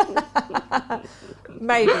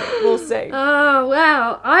 Maybe. We'll see. Oh,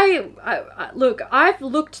 wow. Look, I've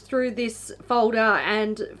looked through this folder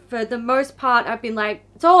and for the most part I've been like,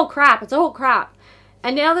 it's all crap.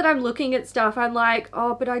 And now that I'm looking at stuff, I'm like,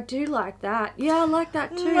 oh, but I do like that. Yeah, I like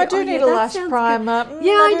that too. I do need a lash primer.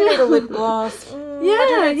 Yeah, I do need a lip gloss.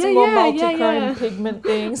 I do need some more multichrome pigment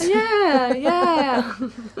things. Yeah.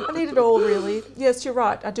 I need it all, really. Yes, you're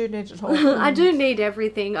right. I do need it all. I do need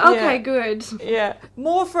everything. Okay, good. Yeah.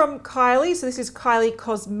 More from Kylie. So this is Kylie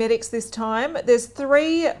Cosmetics this time. There's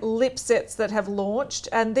 3 lip sets that have launched,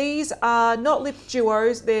 and these are not lip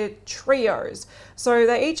duos, they're trios. So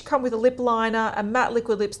they each come with a lip liner, a matte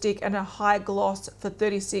liquid lipstick, and a high gloss for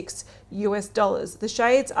 $36 US. The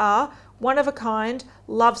shades are One of a Kind,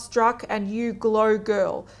 Love Struck, and You Glow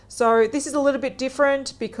Girl. So this is a little bit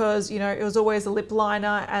different because, you know, it was always a lip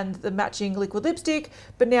liner and the matching liquid lipstick,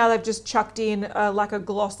 but now they've just chucked in like a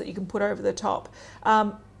gloss that you can put over the top.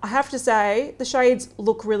 I have to say, the shades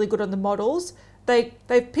look really good on the models. They've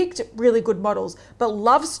picked really good models, but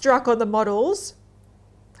Love Struck on the models,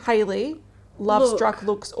 Hayley, Love Struck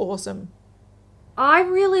looks awesome. I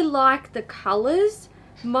really like the colours.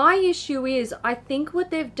 My issue is, I think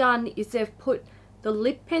what they've done is they've put the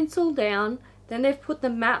lip pencil down, then they've put the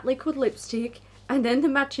matte liquid lipstick, and then the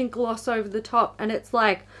matching gloss over the top, and it's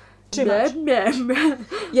like too much.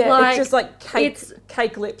 Yeah, like, it's just like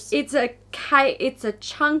cake lips. It's a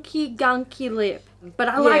chunky, gunky lip, but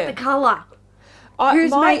I like the colour.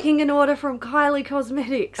 Who's making an order from Kylie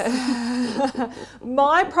Cosmetics?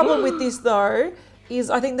 My problem with this though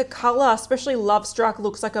is I think the colour, especially Love Struck,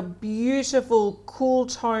 looks like a beautiful,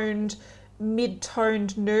 cool-toned,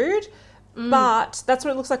 mid-toned nude. But that's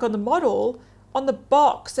what it looks like on the model. On the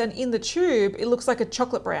box and in the tube, it looks like a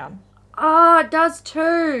chocolate brown. Ah, it does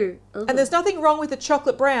too. Ugh. And there's nothing wrong with the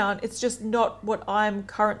chocolate brown. It's just not what I'm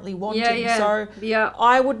currently wanting. So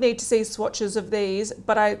I would need to see swatches of these,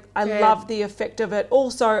 but I love the effect of it.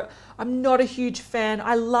 Also, I'm not a huge fan.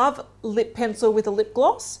 I love lip pencil with a lip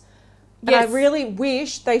gloss. And I really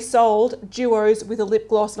wish they sold duos with a lip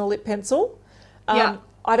gloss and a lip pencil.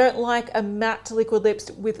 I don't like a matte liquid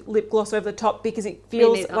lips with lip gloss over the top because it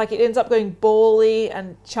feels like it ends up going bally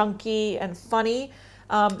and chunky and funny.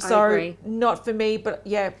 So not for me, but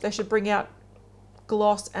yeah, they should bring out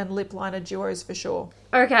gloss and lip liner duos for sure.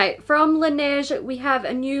 Okay, from Laneige, we have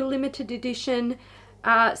a new limited edition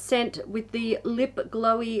scent with the Lip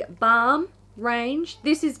Glowy Balm range.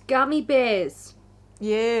 This is Gummy Bears.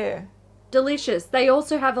 Yeah. Delicious. They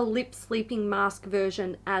also have a lip sleeping mask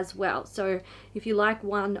version as well. So if you like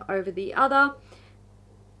one over the other,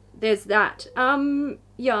 there's that.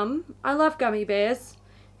 Yum. I love gummy bears.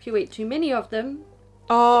 If you eat too many of them.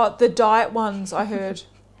 Oh, the diet ones, I heard.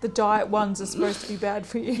 The diet ones are supposed to be bad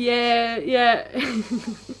for you. Yeah.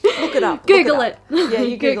 Look it up. Google it. Yeah,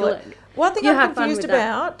 you Google it. One thing I'm confused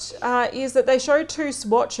about is that they show 2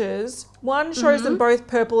 swatches. One shows them both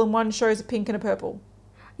purple and one shows a pink and a purple.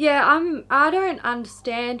 Yeah, I don't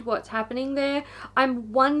understand what's happening there.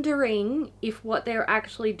 I'm wondering if what they're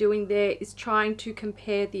actually doing there is trying to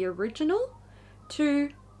compare the original to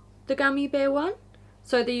the gummy bear one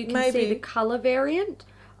so that you can see the colour variant.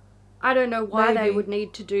 I don't know why they would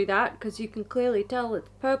need to do that because you can clearly tell it's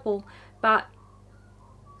purple, but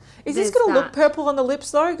is this going to look purple on the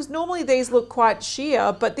lips though? Because normally these look quite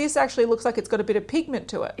sheer, but this actually looks like it's got a bit of pigment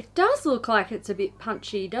to it. It does look like it's a bit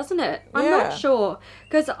punchy, doesn't it? I'm not sure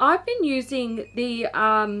because I've been using the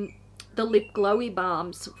lip glowy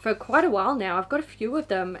balms for quite a while now. I've got a few of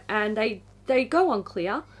them and they go on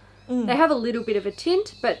clear. They have a little bit of a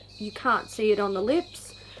tint, but you can't see it on the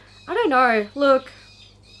lips. I don't know. Look,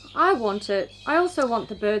 I want it. I also want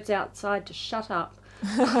the birds outside to shut up.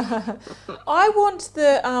 I want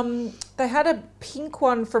they had a pink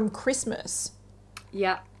one from Christmas.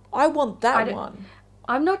 Yeah. I want that one.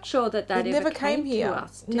 I'm not sure that it never came here. To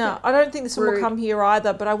us. No, I don't think this one will come here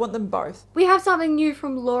either, but I want them both. We have something new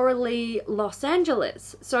from Laura Lee Los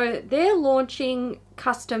Angeles. So they're launching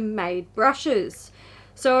custom made brushes.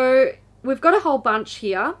 So we've got a whole bunch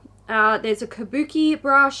here. There's a kabuki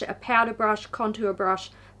brush, a powder brush, contour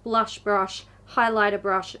brush, blush brush, highlighter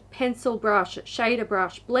brush, pencil brush, shader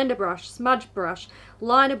brush, blender brush, smudge brush,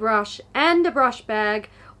 liner brush, and a brush bag,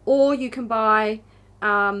 or you can buy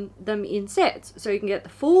them in sets. So you can get the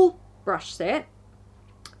full brush set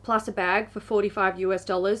plus a bag for $45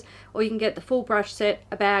 US, or you can get the full brush set,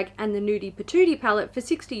 a bag, and the Nudie Patootie palette for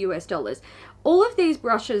 $60 US. All of these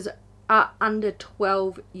brushes are under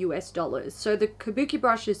 $12 US. So the kabuki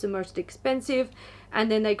brush is the most expensive,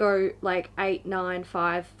 and then they go like $8, $9,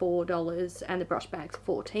 $5, $4, and the brush bag's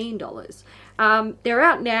 $14. They're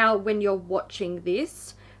out now when you're watching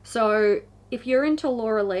this. So if you're into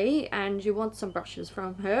Laura Lee and you want some brushes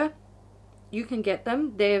from her, you can get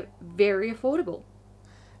them. They're very affordable.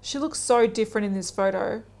 She looks so different in this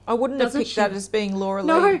photo. I wouldn't have picked that as being Laura Lee.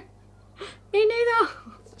 No, me neither.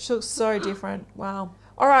 She looks so different. Wow.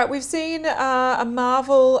 All right, we've seen a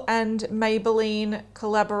Marvel and Maybelline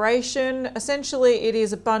collaboration. Essentially, it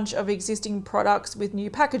is a bunch of existing products with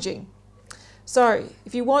new packaging. So,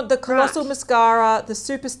 if you want the Colossal Mascara, the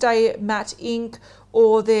Superstay Matte Ink,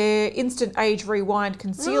 or their Instant Age Rewind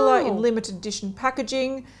Concealer in limited edition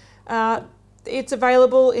packaging, it's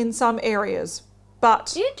available in some areas.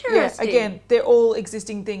 But, interesting. Again, they're all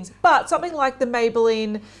existing things. But something like the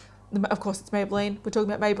Maybelline, of course it's Maybelline, we're talking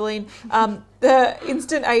about Maybelline, the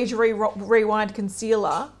Instant Age Rewind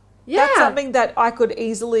Concealer, that's something that I could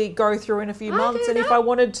easily go through in a few months. And if I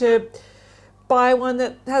wanted to buy one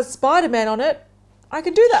that has Spider-Man on it, I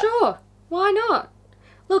could do that. Sure, why not?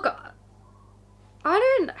 Look, I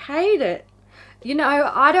don't hate it. You know,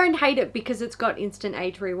 I don't hate it because it's got Instant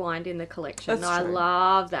Age Rewind in the collection. That's I true.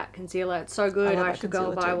 love that concealer. It's so good. I should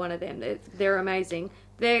go and buy one of them. They're amazing.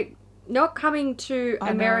 They're not coming to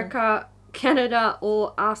America, Canada,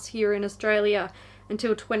 or us here in Australia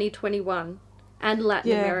until 2021. And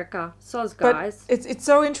Latin America. Soz, guys. But it's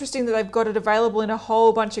so interesting that they've got it available in a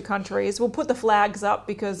whole bunch of countries. We'll put the flags up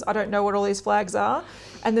because I don't know what all these flags are.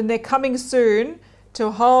 And then they're coming soon to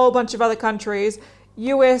a whole bunch of other countries.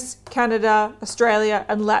 US, Canada, Australia,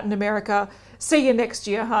 and Latin America. See you next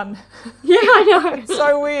year, hun. Yeah, I know.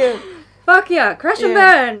 So weird. Fuck yeah. Crash and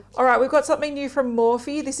burn. All right, we've got something new from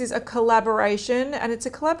Morphe. This is a collaboration, and it's a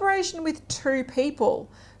collaboration with two people.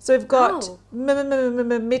 So we've got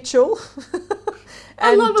Mitchell.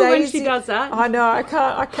 I love it when she does that. I know, I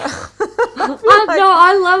can't.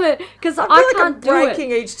 I love it because I feel can't I'm do it.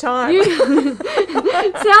 breaking each time.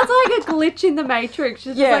 It sounds like a glitch in the Matrix.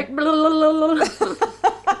 She's just like... Blah, blah, blah,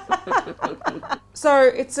 blah. So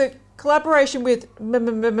it's a collaboration with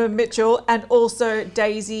Mitchell and also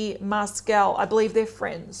Daisy Maskell. I believe they're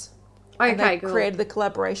friends. Okay, and they cool. created the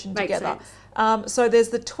collaboration Makes together. sense. So there's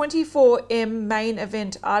the 24M main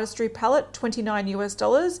event artistry palette,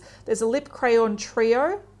 $29. There's a lip crayon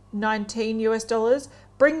trio, $19.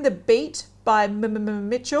 Bring the Beat by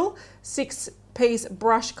Mitchell, 6-piece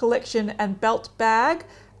brush collection and belt bag,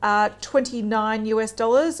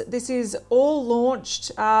 $29. This is all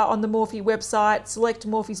launched on the Morphe website, select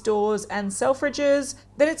Morphe stores and Selfridges.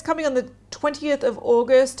 Then it's coming on the 20th of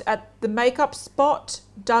August at the Makeup Spot,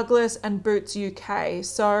 Douglas and Boots UK.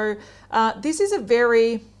 So this is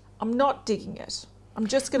I'm not digging it. I'm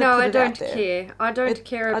just going to put it out there. No, I don't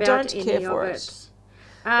care. I don't care about any of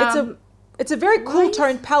it. It's a very cool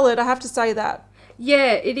toned palette, I have to say that.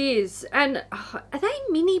 Yeah, it is. And are they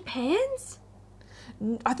mini pans?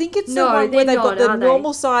 I think it's the one where they've got the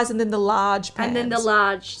normal size and then the large pans. And then the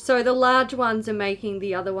large. So the large ones are making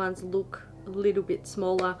the other ones look a little bit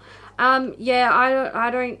smaller. I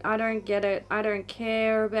don't get it. I don't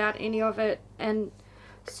care about any of it. And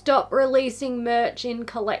stop releasing merch in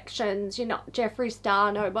collections. You're not Jeffree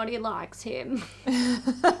Star. Nobody likes him.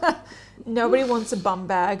 Nobody wants a bum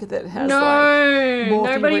bag that has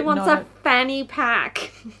nobody wants a fanny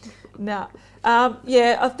pack. No.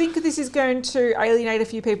 I think this is going to alienate a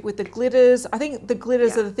few people with the glitters. I think the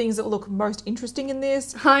glitters are the things that look most interesting in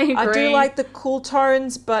this. I agree. I do like the cool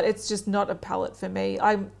tones, but it's just not a palette for me.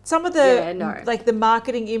 Some of the like the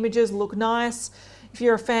marketing images look nice. If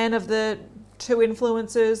you're a fan of the two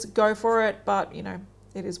influencers, go for it. But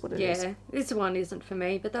it is what it is. Yeah, this one isn't for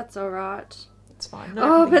me, but that's all right. It's fine.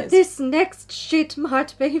 This next shit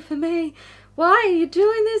might be for me. Why are you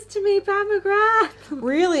doing this to me, Pat McGrath?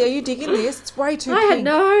 Really? Are you digging this? It's way too pink.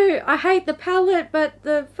 I hate the palette, but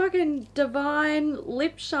the fucking Divine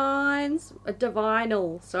lip shines.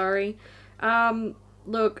 Divinal, sorry.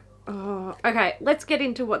 Look. Oh, okay, let's get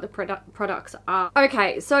into what the products are.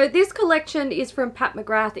 Okay, so this collection is from Pat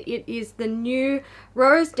McGrath. It is the new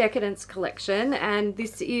Rose Decadence collection, and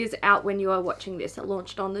this is out when you are watching this. It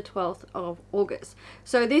launched on the 12th of August.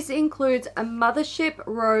 So this includes a Mothership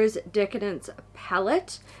Rose Decadence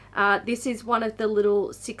palette. This is one of the little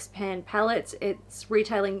 6-pan palettes. It's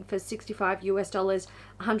retailing for $65 US,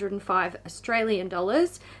 105 Australian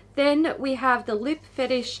dollars. Then we have the Lip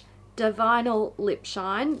Fetish Divinal Lip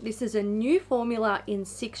Shine. This is a new formula in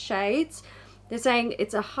 6 shades. They're saying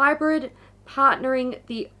it's a hybrid partnering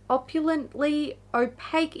the opulently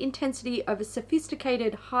opaque intensity of a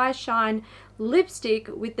sophisticated high shine lipstick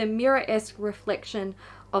with the mirror-esque reflection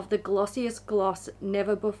of the glossiest gloss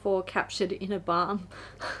never before captured in a balm.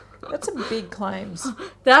 That's some big claims.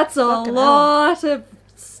 That's a lot of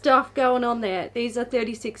stuff going on there. These are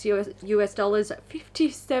 36 US dollars,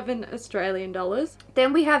 57 Australian dollars.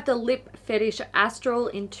 Then we have the Lip Fetish Astral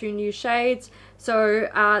in 2 new shades.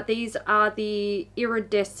 So these are the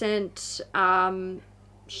iridescent,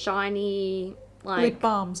 shiny, like lip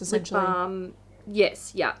balms, essentially. Lip balm.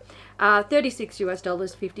 Yes, yeah. $36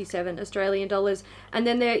 US, 57 Australian dollars. And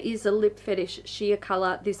then there is a Lip Fetish sheer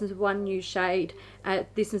colour. This is one new shade.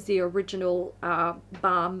 This is the original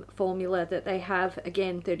balm formula that they have.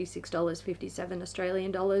 Again, $36, 57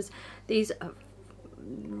 Australian dollars. These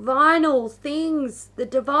vinyl things, the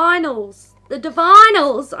divinals,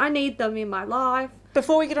 I need them in my life.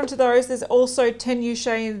 Before we get onto those, there's also 10 new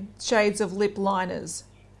shades of lip liners.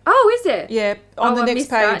 Oh, is it? Yeah, on the next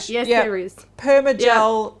page. That. Yes, there is.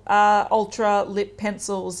 Permagel Ultra Lip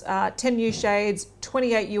Pencils, 10 new shades,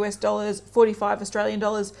 $28 US, 45 Australian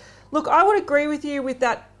dollars. Look, I would agree with you with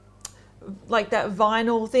that, like that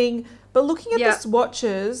vinyl thing, but looking at the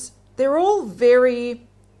swatches, they're all very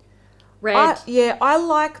red.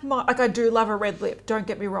 I do love a red lip, don't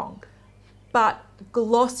get me wrong. But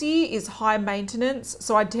glossy is high maintenance,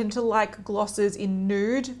 so I tend to like glosses in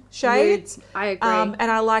nude shades. Nude, I agree.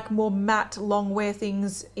 And I like more matte long wear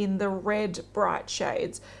things in the red bright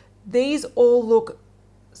shades. These all look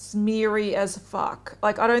smeary as fuck.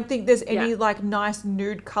 Like, I don't think there's any like nice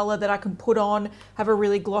nude color that I can put on, have a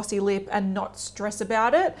really glossy lip and not stress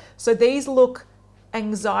about it. So these look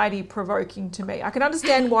anxiety provoking to me. I can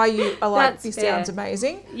understand why you are like, this sounds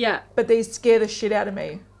amazing. Yeah. But these scare the shit out of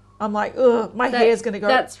me. I'm like, ugh, my hair's going to go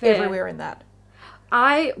everywhere in that.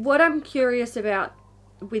 What I'm curious about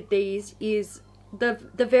with these is the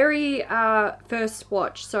very first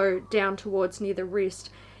swatch, so down towards near the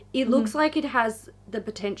wrist, it looks like it has the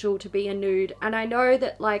potential to be a nude. And I know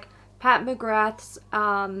that like Pat McGrath's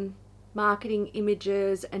marketing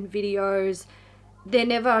images and videos, they're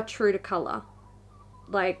never true to colour,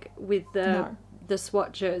 like with the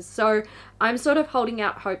swatches. So I'm sort of holding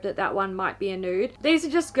out hope that one might be a nude. These are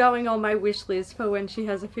just going on my wish list for when she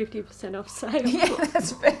has a 50% off sale. Yeah,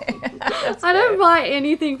 that's fair. I don't buy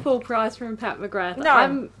anything full price from Pat McGrath. No.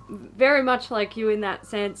 I'm very much like you in that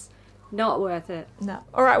sense. Not worth it. No.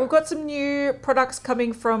 All right, we've got some new products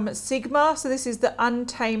coming from Sigma. So this is the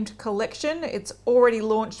Untamed collection. It's already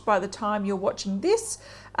launched by the time you're watching this.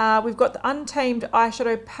 We've got the Untamed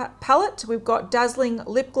eyeshadow palette. We've got Dazzling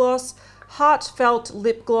lip gloss, Heartfelt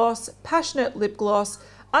lip gloss, Passionate lip gloss,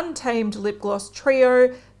 Untamed lip gloss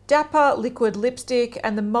trio, Dapper liquid lipstick,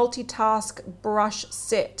 and the Multitask brush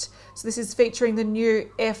set. So this is featuring the new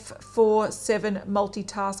F47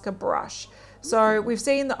 Multitasker brush. So we've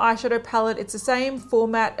seen the eyeshadow palette. It's the same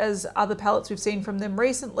format as other palettes we've seen from them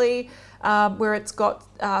recently, where it's got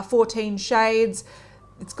 14 shades.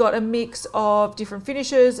 It's got a mix of different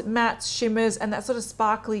finishes, mattes, shimmers, and that sort of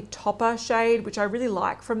sparkly topper shade, which I really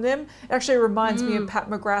like from them. It actually reminds me of Pat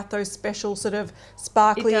McGrath, those special sort of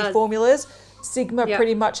sparkly formulas. Sigma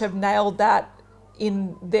pretty much have nailed that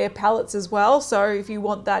in their palettes as well. So if you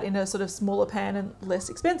want that in a sort of smaller pan and less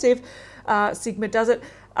expensive, Sigma does it.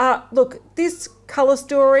 Look, this colour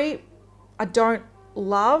story, I don't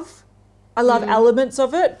love. I love elements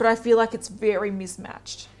of it, but I feel like it's very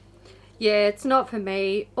mismatched. Yeah, it's not for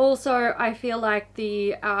me. Also, I feel like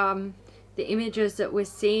the images that we're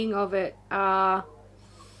seeing of it are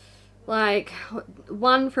like,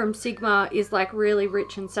 one from Sigma is like really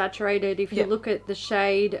rich and saturated. If you look at the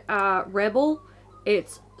shade Rebel,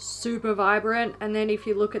 it's super vibrant, and then if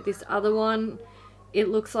you look at this other one, it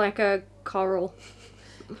looks like a coral.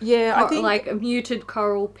 Yeah, I think like a muted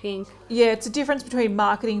coral pink. Yeah, it's a difference between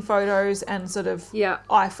marketing photos and sort of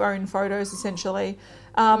iPhone photos, essentially.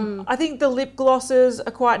 I think the lip glosses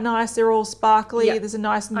are quite nice. They're all sparkly. Yep. There's a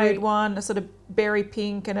nice nude one, a sort of berry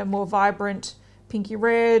pink and a more vibrant pinky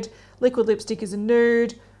red. Liquid lipstick is a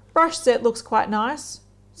nude. Brush set looks quite nice.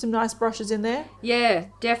 Some nice brushes in there. Yeah,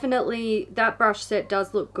 definitely that brush set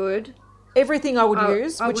does look good. Everything I would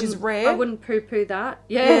use, which is rare. I wouldn't poo-poo that.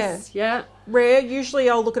 Yes, yeah. Rare. Usually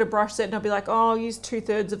I'll look at a brush set and I'll be like, oh, I'll use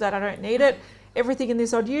 2/3 of that. I don't need it. Everything in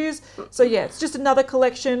this I'd use. So yeah, it's just another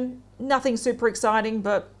collection. Nothing super exciting,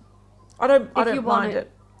 but I don't mind it.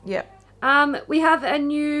 Yeah. We have a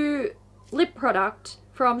new lip product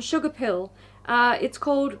from Sugarpill. It's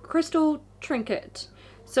called Crystal Trinket.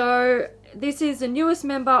 So this is the newest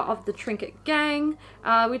member of the Trinket gang.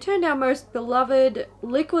 We turned our most beloved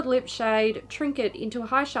liquid lip shade Trinket into a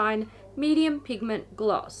high shine medium pigment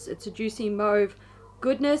gloss. It's a juicy mauve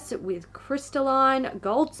goodness with crystalline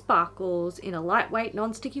gold sparkles in a lightweight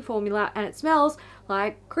non-sticky formula, and it smells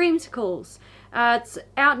like creamsicles. It's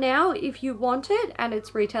out now if you want it, and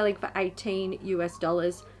it's retailing for $18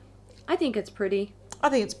 US. I think it's pretty. I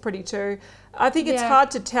think it's pretty too. I think it's hard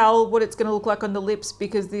to tell what it's going to look like on the lips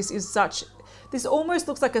because this almost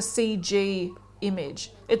looks like a CG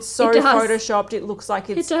image. It's so photoshopped, it looks like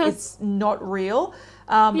it's not real.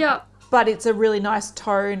 But it's a really nice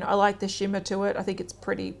tone. I like the shimmer to it. I think it's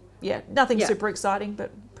pretty. Yeah, nothing super exciting,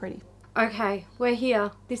 but pretty. Okay, we're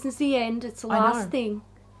here. This is the end. It's the I last know. thing.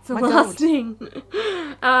 It's the My last God. thing.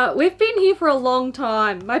 We've been here for a long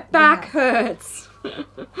time. My back hurts.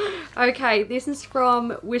 Okay, this is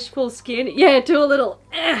from Wishful Skin. Yeah, do a little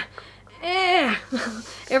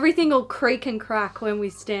everything will creak and crack when we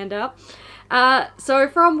stand up. So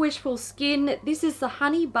from Wishful Skin, this is the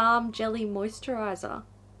Honey Balm Jelly Moisturizer.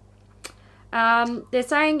 They're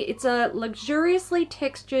saying it's a luxuriously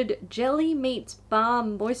textured jelly meets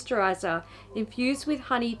balm moisturizer infused with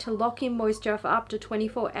honey to lock in moisture for up to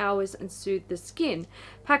 24 hours and soothe the skin.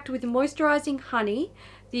 Packed with moisturizing honey,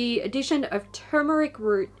 the addition of turmeric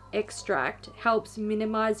root extract helps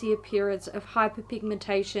minimize the appearance of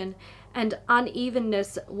hyperpigmentation and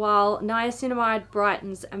unevenness, while niacinamide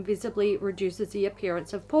brightens and visibly reduces the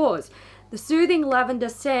appearance of pores. The soothing lavender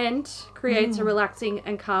scent creates a relaxing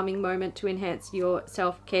and calming moment to enhance your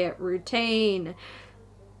self-care routine.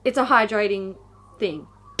 It's a hydrating thing.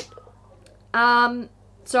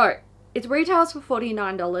 So it retails for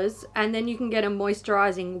 $49, and then you can get a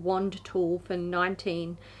moisturizing wand tool for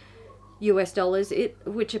 $19 US,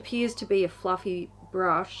 which appears to be a fluffy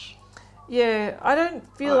brush. Yeah, I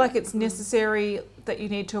don't feel like it's necessary that you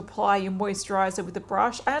need to apply your moisturizer with a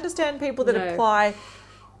brush. I understand people that apply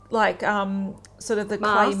like sort of the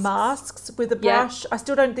clay masks with a brush. I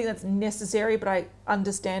still don't think that's necessary, but I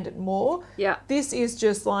understand it more. Yeah. This is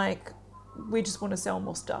just like, we just want to sell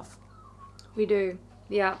more stuff. We do.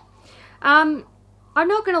 Yeah. I'm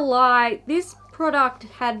not going to lie, this product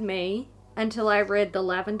had me until I read the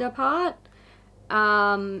lavender part.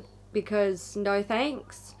 Because no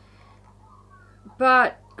thanks.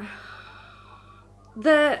 But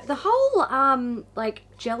the whole like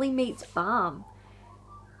jelly meets balm,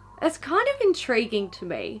 it's kind of intriguing to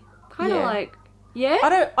me. Kind of like, yeah.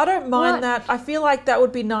 I don't mind that. I feel like that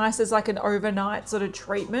would be nice as like an overnight sort of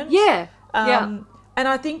treatment. Yeah. And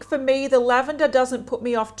I think for me, the lavender doesn't put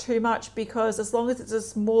me off too much, because as long as it's a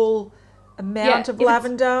small amount of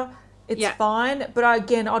lavender, it's fine. But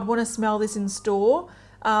again, I'd want to smell this in store.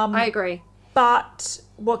 I agree. But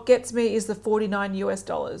what gets me is the $49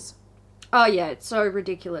 US. Oh yeah, it's so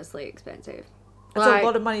ridiculously expensive. It's a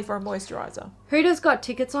lot of money for a moisturizer. Huda's got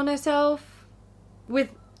tickets on herself with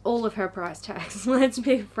all of her price tags. Let's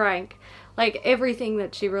be frank. Like everything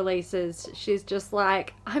that she releases, she's just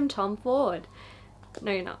like, I'm Tom Ford.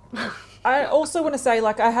 No, you're not. I also want to say,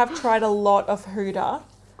 like, I have tried a lot of Huda.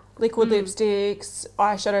 Liquid lipsticks,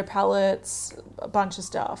 eyeshadow palettes, a bunch of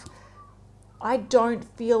stuff. I don't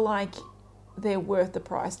feel like they're worth the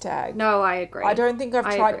price tag. No, I agree. I don't think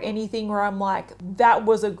I've tried anything where I'm like, that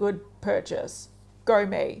was a good purchase. Go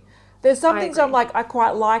me. There's some things I'm like, I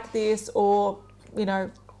quite like this, or, you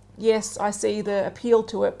know, yes, I see the appeal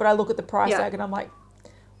to it, but I look at the price tag and I'm like,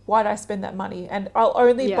 why'd I spend that money? And I'll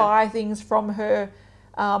only buy things from her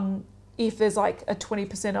if there's like a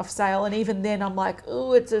 20% off sale. And even then I'm like,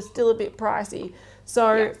 oh, it's still a bit pricey.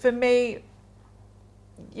 So for me,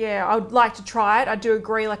 I would like to try it. I do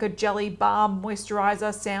agree, like a jelly balm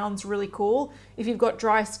moisturizer sounds really cool. If you've got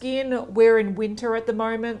dry skin, we're in winter at the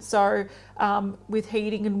moment, so with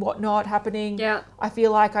heating and whatnot happening, I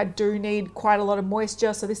feel like I do need quite a lot of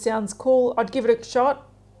moisture, so this sounds cool. I'd give it a shot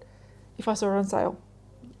if I saw it on sale.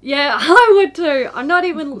 Yeah, I would too. I'm not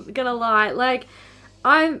even gonna lie. Like,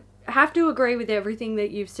 I have to agree with everything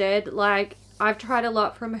that you've said. Like, I've tried a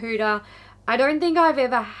lot from Huda. I don't think I've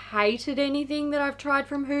ever hated anything that I've tried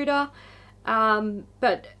from Huda.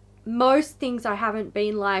 But most things I haven't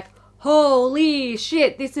been like, holy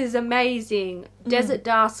shit, this is amazing. Desert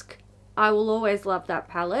Dusk, I will always love that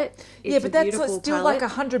palette. It's but that's still palette.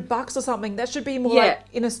 like $100 or something. That should be more like,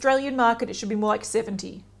 in Australian market, it should be more like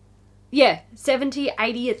 70. Yeah, 70,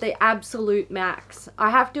 80 at the absolute max. I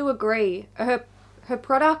have to agree. Her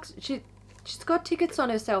products, she's got tickets on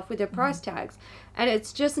herself with her price tags. And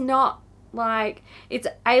it's just not like, it's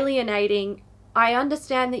alienating. I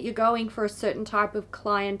understand that you're going for a certain type of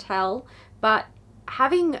clientele, but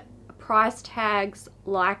having price tags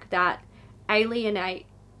like that alienate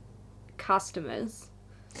customers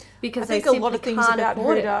because I think they a lot of things about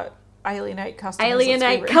Huda alienate customers.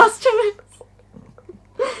 Alienate customers.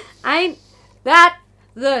 Ain't that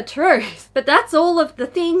the truth? But that's all of the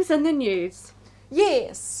things in the news.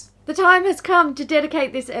 Yes. The time has come to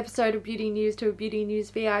dedicate this episode of Beauty News to a Beauty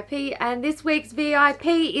News VIP, and this week's VIP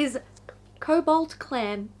is Cobalt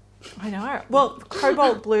Clam. I know. Well,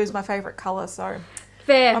 cobalt blue is my favourite colour, so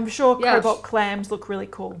fair. I'm sure cobalt clams look really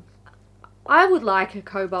cool. I would like a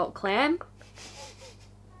cobalt clam.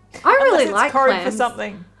 I really like code clams. For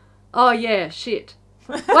something. Oh yeah, shit.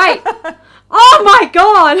 Wait. Oh my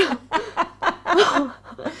god.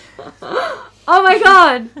 Oh my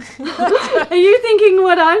god! Are you thinking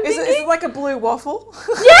what I'm Is thinking? it like a blue waffle?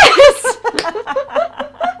 Yes!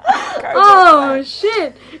 Go Oh for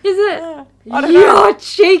shit! Is it? I don't You're know.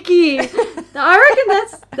 cheeky. I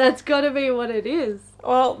reckon that's got to be what it is.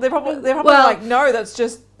 Well, they're probably Well- like, no, they're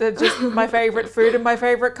just my favourite food and my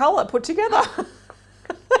favourite colour put together.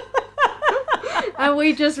 And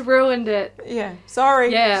we just ruined it. Yeah,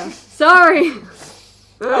 sorry. Yeah. Sorry.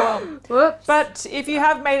 Oh, well. Whoops. But if you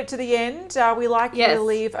have made it to the end, we like you Yes. to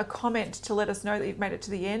leave a comment to let us know that you've made it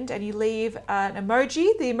to the end, and you leave an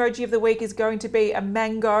emoji. The emoji of the week is going to be a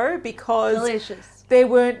mango because Delicious. there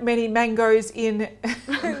weren't many mangoes in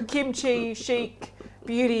Kimchi Chic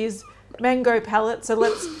Beauty's mango palette, so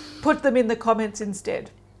let's put them in the comments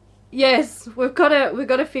instead. Yes, we've got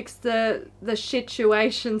to fix the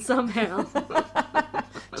situation somehow.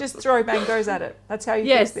 Just throw mangoes at it. That's how you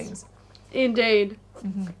Yes. fix things. Indeed.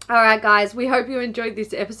 All right, guys. We hope you enjoyed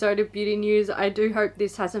this episode of Beauty News. I do hope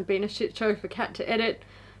this hasn't been a shit show for Kat to edit.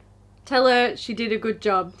 Tell her she did a good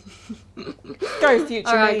job. Go future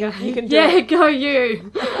All right, me. guys. You can do Yeah, it. go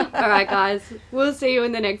you. All right, guys. We'll see you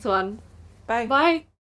in the next one. Bye. Bye.